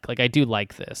do like. Like I do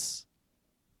like this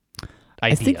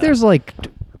idea. I think there's like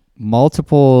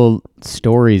multiple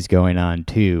stories going on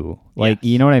too. Like,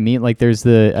 Yes. you know what I mean? Like there's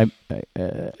it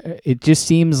just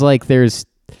seems like there's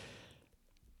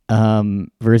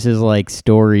versus like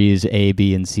stories A,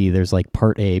 B, and C. There's like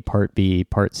part A, part B,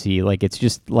 part C. Like it's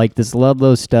just like this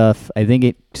Ludlow stuff. I think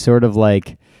it sort of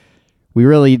like we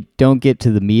really don't get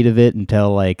to the meat of it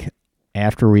until like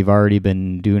after we've already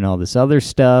been doing all this other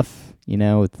stuff,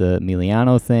 with the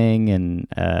Emiliano thing, and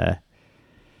I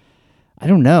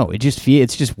don't know. It's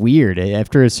just weird.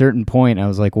 After a certain point, I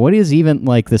was like, what is even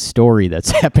like the story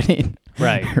that's happening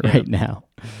right now?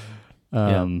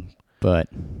 But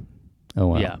oh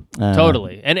well. Yeah,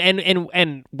 totally.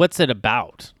 And what's it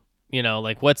about?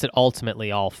 Like what's it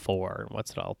ultimately all for?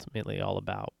 What's it ultimately all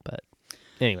about? But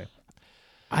anyway.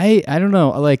 I don't know.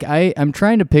 Like I'm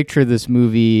trying to picture this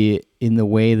movie in the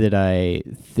way that I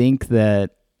think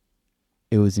that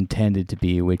it was intended to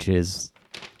be, which is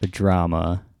a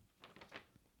drama,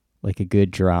 like a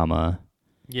good drama.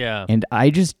 Yeah. And I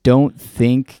just don't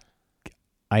think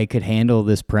I could handle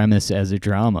this premise as a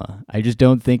drama. I just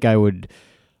don't think I would.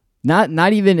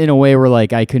 Not even in a way where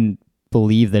like I couldn't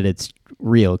believe that it's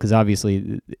real, because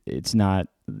obviously it's not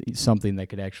something that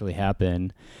could actually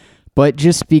happen. But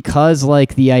just because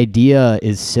like the idea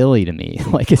is silly to me,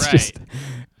 like it's Right. just.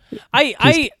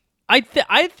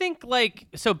 I think like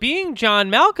so being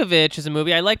John Malkovich is a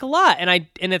movie I like a lot,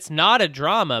 and it's not a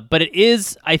drama, but it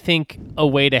is, I think, a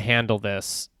way to handle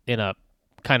this in a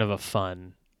kind of a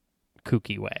fun,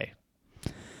 kooky way.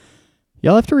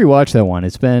 You'll have to rewatch that one.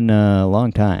 It's been a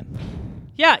long time.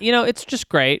 Yeah, it's just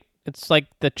great. It's like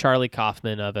the Charlie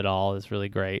Kaufman of it all is really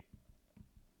great.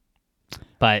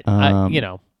 But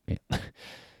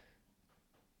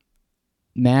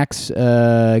Max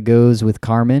goes with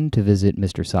Carmen to visit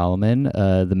Mr. Solomon.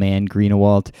 The man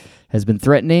Greenewalt has been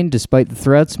threatening. Despite the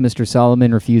threats, Mr.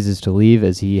 Solomon refuses to leave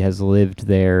as he has lived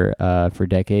there for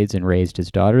decades and raised his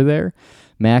daughter there.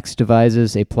 Max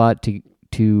devises a plot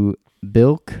to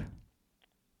bilk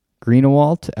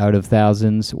Greenewalt out of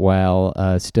thousands while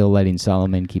still letting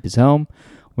Solomon keep his home.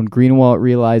 When Greenewalt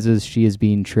realizes she is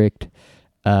being tricked,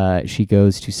 she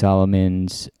goes to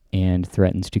Solomon's and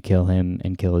threatens to kill him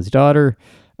and kill his daughter.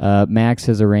 Max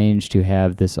has arranged to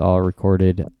have this all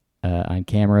recorded on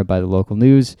camera by the local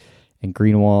news, and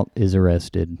Greenewalt is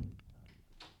arrested.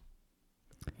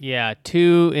 yeah,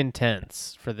 too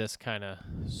intense for this kind of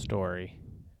story.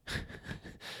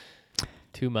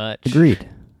 Too much. Agreed.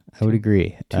 I would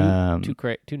agree. Too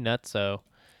nutso.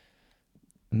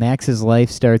 Max's life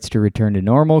starts to return to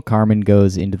normal. Carmen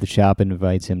goes into the shop and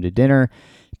invites him to dinner.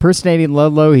 Impersonating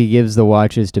Ludlow, he gives the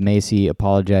watches to Macy,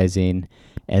 apologizing.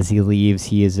 As he leaves,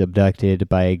 he is abducted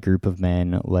by a group of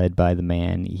men led by the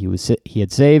man he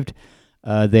had saved.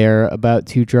 They're about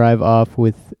to drive off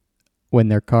when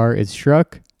their car is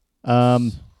struck.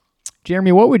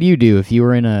 Jeremy, what would you do if you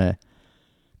were in a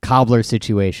cobbler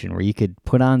situation where you could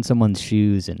put on someone's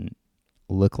shoes and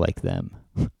look like them?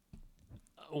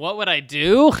 What would I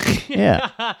do?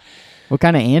 Yeah. What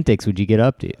kind of antics would you get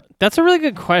up to? That's a really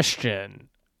good question,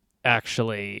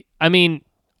 actually. I mean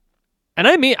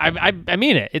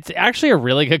it. It's actually a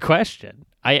really good question.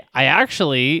 I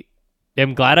actually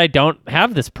am glad I don't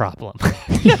have this problem.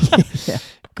 Yeah.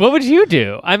 What would you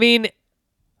do? I mean,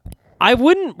 I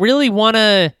wouldn't really want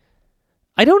to.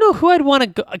 I don't know who I'd want to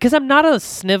go, because I'm not a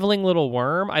sniveling little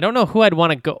worm. I don't know who I'd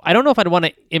want to go. I don't know if I'd want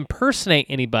to impersonate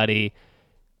anybody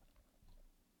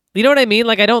You know what I mean?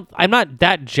 Like I'm not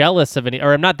that jealous of any,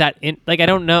 or I'm not that I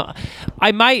don't know.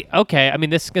 I might. Okay, I mean,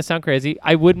 this is gonna sound crazy.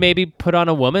 I would maybe put on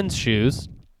a woman's shoes,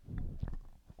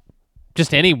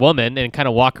 just any woman, and kind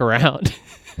of walk around.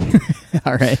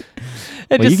 All right.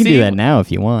 And Well, just you can see- do that now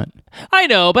if you want. I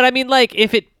know, but I mean, like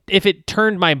if it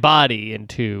turned my body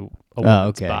into a woman's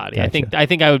okay, body, gotcha. I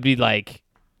think I would be like,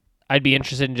 I'd be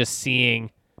interested in just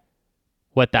seeing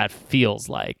what that feels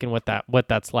like and what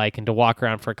that's like, and to walk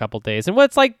around for a couple days, and what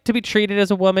it's like to be treated as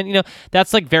a woman. You know,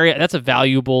 that's a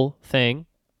valuable thing.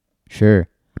 Sure.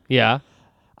 Yeah.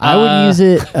 I would use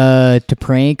it to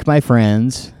prank my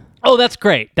friends, Oh, that's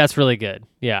great. That's really good.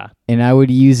 Yeah. and I would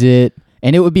use it,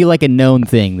 and it would be like a known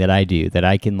thing that I do, that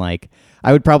I can like.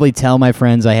 I would probably tell my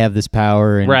friends I have this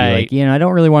power, and Right. be like, I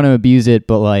don't really want to abuse it,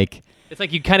 but like, It's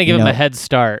like you kind of give them a head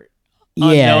start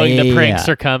on yeah, knowing the pranks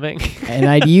yeah. are coming. And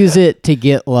I'd use it to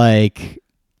get to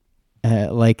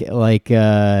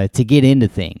get into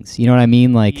things. You know what I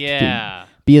mean? Like, to Yeah.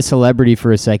 be a celebrity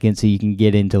for a second, so you can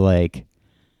get into like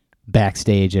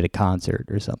backstage at a concert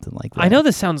or something like that. I know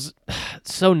this sounds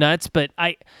so nuts, but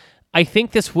I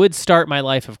think this would start my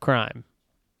life of crime,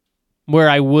 where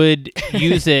I would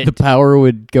use it. the power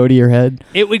would go to your head.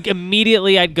 It would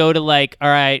immediately. I'd go to like, all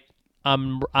right,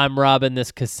 I'm robbing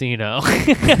this casino.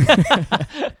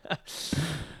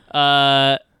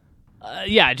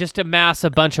 Yeah, just amass a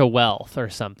bunch of wealth or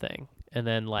something, and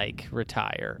then like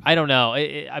retire. I don't know.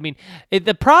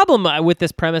 The problem with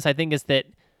this premise, I think, is that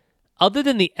other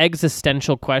than the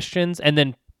existential questions, and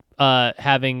then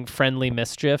having friendly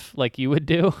mischief like you would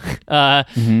do, I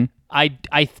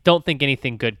don't think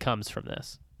anything good comes from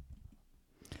this.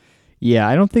 Yeah,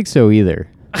 I don't think so either.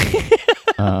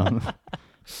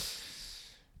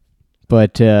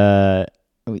 But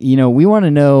we want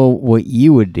to know what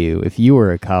you would do if you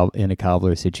were in a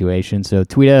cobbler situation. So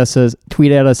tweet at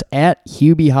us at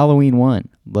HubieHalloween1.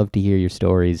 Love to hear your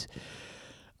stories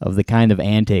of the kind of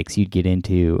antics you'd get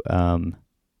into.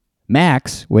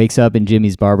 Max wakes up in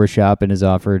Jimmy's barbershop and is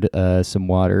offered some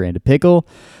water and a pickle,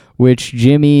 which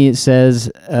Jimmy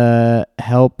says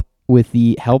helps with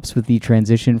the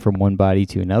transition from one body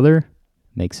to another.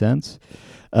 Makes sense.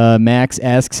 Max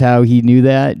asks how he knew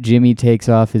that. Jimmy takes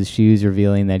off his shoes,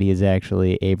 revealing that he is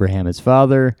actually Abraham, his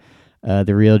father.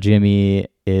 The real Jimmy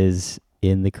is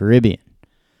in the Caribbean.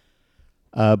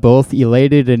 Both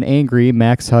elated and angry,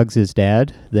 Max hugs his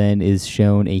dad, then is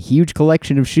shown a huge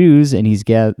collection of shoes and he's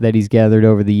gathered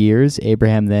over the years.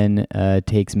 Abraham then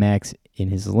takes Max in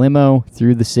his limo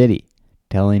through the city,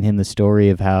 telling him the story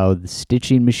of how the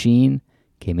stitching machine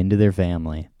came into their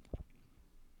family.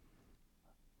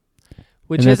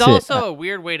 Which And is that's it. also a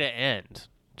weird way to end,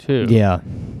 too. Yeah.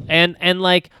 And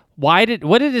like, what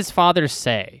did his father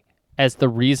say as the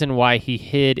reason why he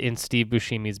hid in Steve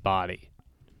Buscemi's body?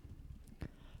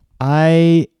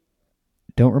 I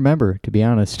don't remember, to be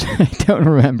honest. I don't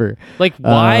remember. Like,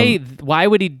 why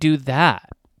would he do that?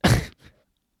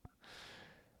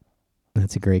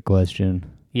 That's a great question.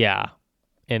 Yeah.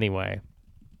 Anyway.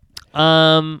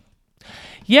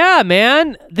 Yeah,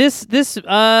 man.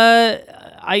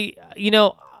 I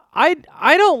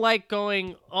don't like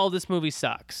going, oh, this movie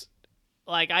sucks.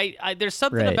 Like there's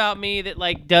something Right. about me that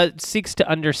like seeks to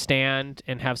understand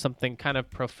and have something kind of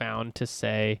profound to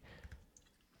say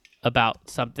about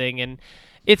something. And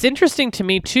it's interesting to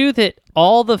me too that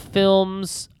all the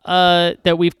films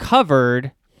that we've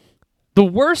covered, the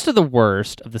worst of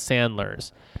the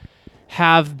Sandlers,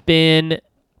 have been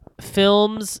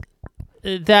films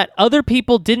that other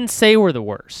people didn't say were the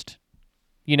worst.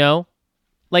 You know?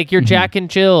 Like your Jack and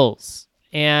Jills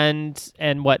and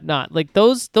whatnot. Like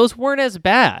those weren't as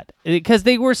bad because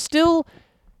they were still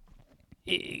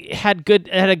had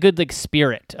a good like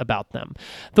spirit about them.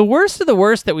 The worst of the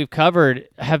worst that we've covered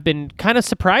have been kind of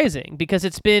surprising because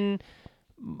it's been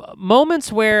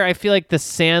moments where I feel like the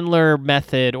Sandler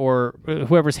method or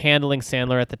whoever's handling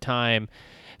Sandler at the time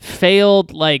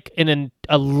failed like in an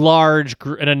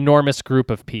enormous group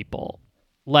of people.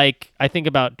 Like I think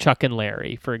about Chuck and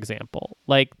Larry, for example.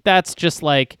 Like that's just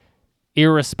like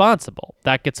irresponsible.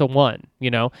 That gets a 1, you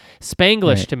know.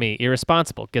 Spanglish Right. to me,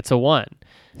 irresponsible, gets a 1.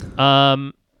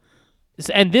 And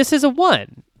this is a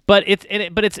 1. But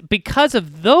it's because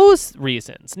of those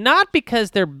reasons, not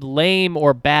because they're lame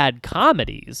or bad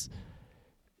comedies.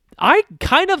 I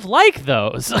kind of like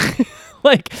those.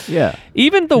 Like, Yeah.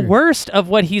 even the worst of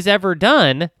what he's ever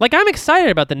done, like, I'm excited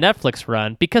about the Netflix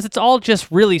run because it's all just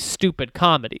really stupid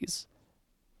comedies.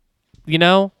 You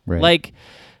know? Right. Like,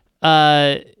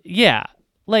 yeah.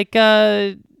 Like,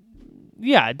 yeah.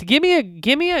 Give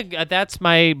me a That's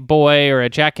My Boy or a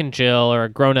Jack and Jill or a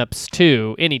Grown Ups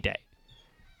 2 any day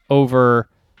over,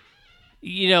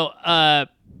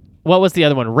 what was the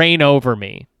other one? Reign Over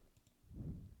Me.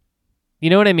 You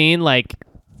know what I mean? Like,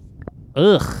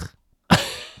 ugh.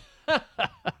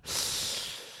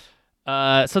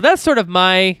 So that's sort of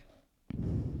my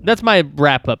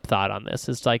wrap up thought on this.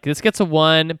 It's like this gets a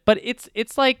 1, but it's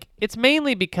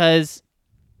mainly because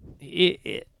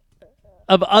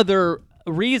of other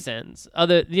reasons.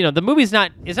 The movie's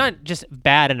it's not just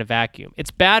bad in a vacuum.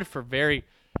 It's bad for very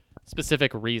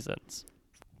specific reasons,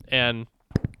 and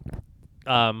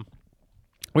we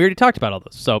already talked about all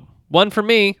those. So 1 for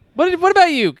me. What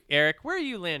about you, Eric? Where are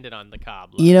you landed on the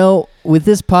Cobbler? You know, with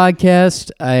this podcast,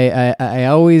 I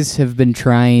always have been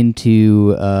trying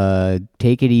to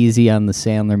take it easy on the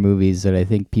Sandler movies that I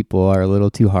think people are a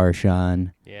little too harsh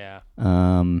on. Yeah.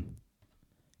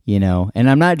 You know, and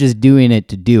I'm not just doing it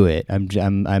to do it.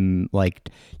 I'm like,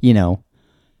 you know,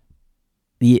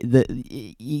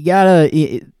 you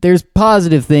gotta. There's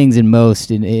positive things in most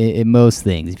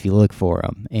things if you look for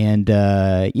them, and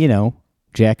you know.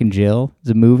 Jack and Jill is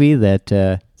a movie that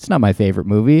it's not my favorite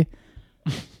movie,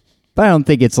 but I don't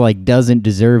think it's like doesn't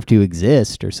deserve to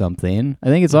exist or something. I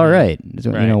think it's all right. You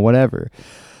know, whatever.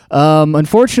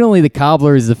 Unfortunately, The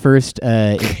Cobbler is the first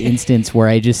instance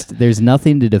where there's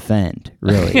nothing to defend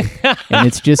really, and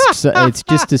it's just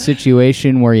a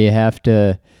situation where you have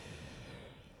to.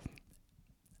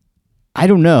 I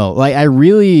don't know. Like,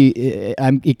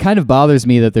 it kind of bothers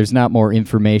me that there's not more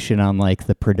information on like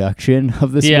the production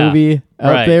of this movie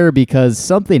out there because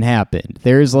something happened.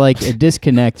 There's like a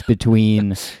disconnect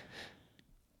between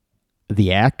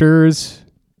the actors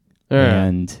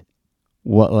and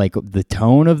what like the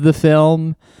tone of the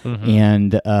film,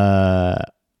 and I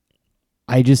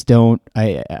just don't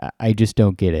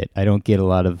get it. I don't get a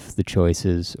lot of the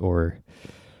choices or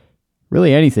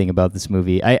really anything about this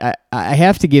movie. I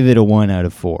have to give it a 1 out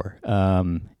of 4.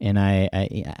 And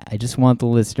I just want the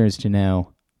listeners to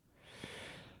know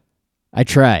I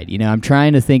tried. You know, I'm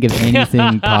trying to think of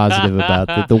anything positive about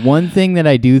it. The one thing that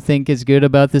I do think is good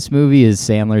about this movie is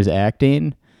Sandler's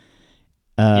acting.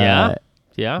 Yeah.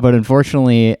 But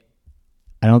unfortunately,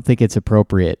 I don't think it's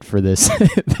appropriate for this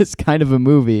this kind of a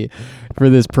movie for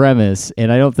this premise,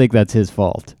 and I don't think that's his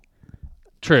fault.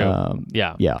 True.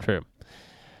 Yeah. True.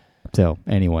 So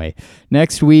anyway,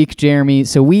 next week, Jeremy.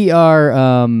 So we are,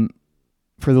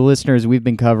 for the listeners, we've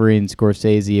been covering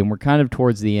Scorsese, and we're kind of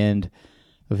towards the end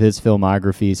of his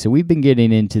filmography. So we've been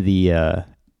getting into the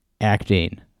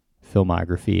acting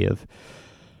filmography of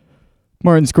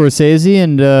Martin Scorsese,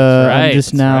 and I'm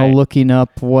just now looking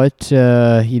up what does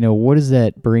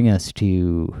that bring us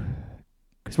to?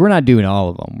 Because we're not doing all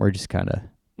of them. We're just kind of.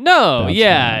 No,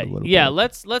 yeah.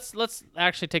 Let's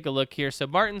actually take a look here. So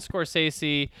Martin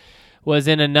Scorsese was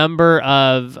in a number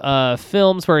of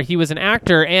films where he was an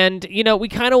actor, and we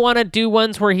kind of want to do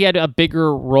ones where he had a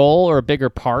bigger role or a bigger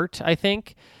part. I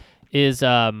think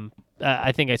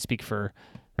I think I speak for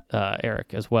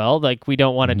Eric as well. Like we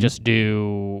don't want to just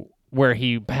do where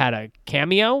he had a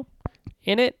cameo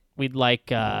in it. We'd like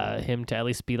him to at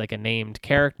least be like a named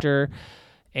character.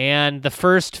 And the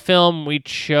first film we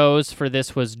chose for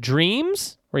this was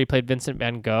Dreams, where he played Vincent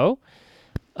Van Gogh,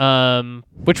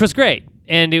 which was great,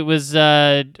 and it was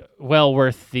well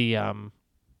worth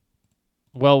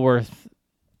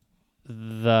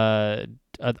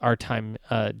our time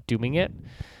doing it.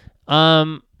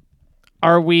 What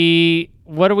are we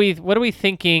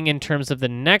thinking in terms of the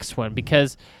next one?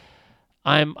 Because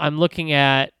I'm looking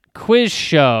at Quiz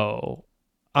Show.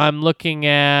 I'm looking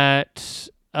at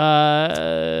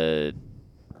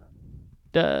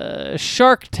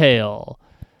Shark Tale.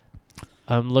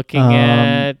 I'm looking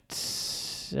at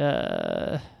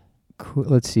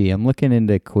let's see. I'm looking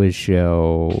into Quiz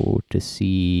Show to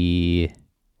see.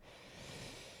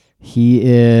 He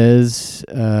is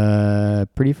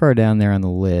pretty far down there on the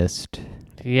list.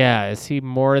 Yeah, is he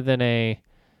more than a?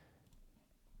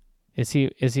 Is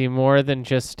he more than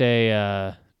just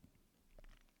a?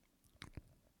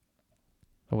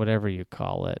 Whatever you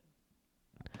call it,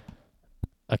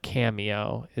 a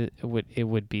cameo. It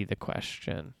would be the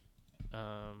question.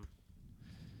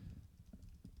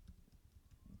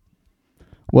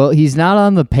 Well, he's not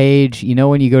on the page. You know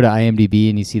when you go to IMDb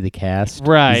and you see the cast?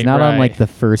 Right. He's not on like the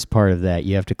first part of that.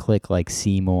 You have to click like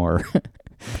see more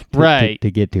to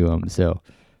get to him.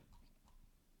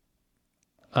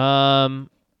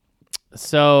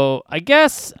 So I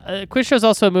guess Quiz Show is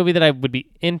also a movie that I would be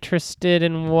interested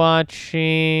in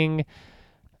watching.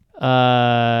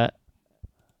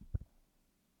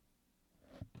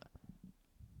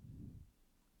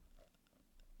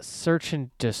 Search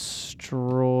and Destroy.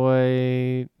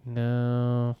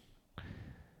 No.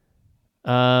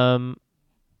 I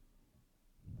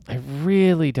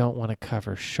really don't want to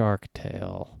cover Shark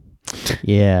Tale.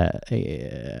 Yeah,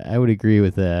 I would agree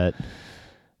with that.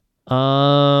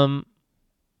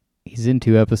 He's in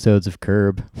 2 episodes of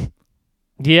Curb.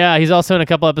 Yeah, he's also in a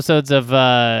couple episodes of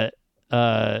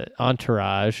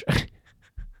Entourage.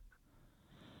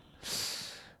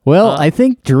 Well, I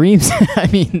think Dreams. I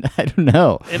mean, I don't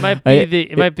know. It might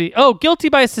be Guilty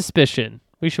by Suspicion.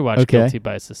 We should watch Okay. Guilty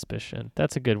by Suspicion.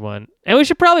 That's a good one. And we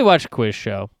should probably watch Quiz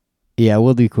Show. Yeah,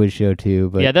 we'll do Quiz Show too.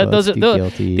 But Yeah, let's do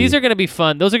Guilty. these are going to be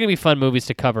fun. Those are going to be fun movies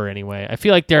to cover anyway. I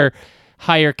feel like they're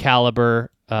higher caliber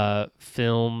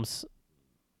films.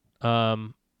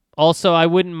 Also, I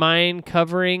wouldn't mind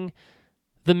covering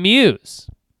The Muse,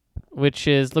 which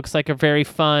looks like a very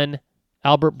fun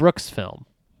Albert Brooks film.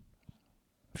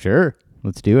 Sure,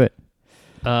 let's do it.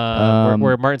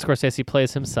 Where Martin Scorsese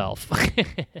plays himself.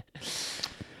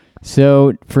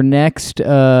 So for next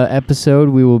episode,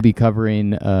 we will be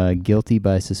covering Guilty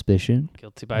by Suspicion.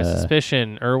 Guilty by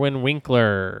Suspicion, Irwin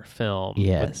Winkler film.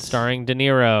 Yes. Starring De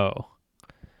Niro.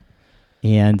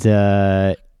 And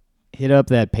hit up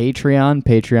that Patreon,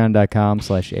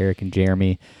 patreon.com/Eric and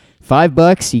Jeremy.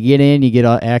 $5, you get in, you get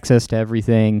access to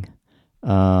everything.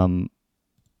 And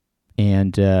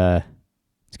it's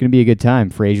going to be a good time.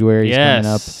 Frasier is coming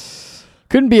up.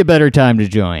 Couldn't be a better time to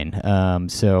join.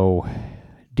 So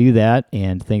do that,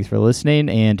 and thanks for listening.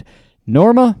 And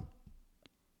Norma,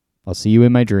 I'll see you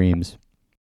in my dreams.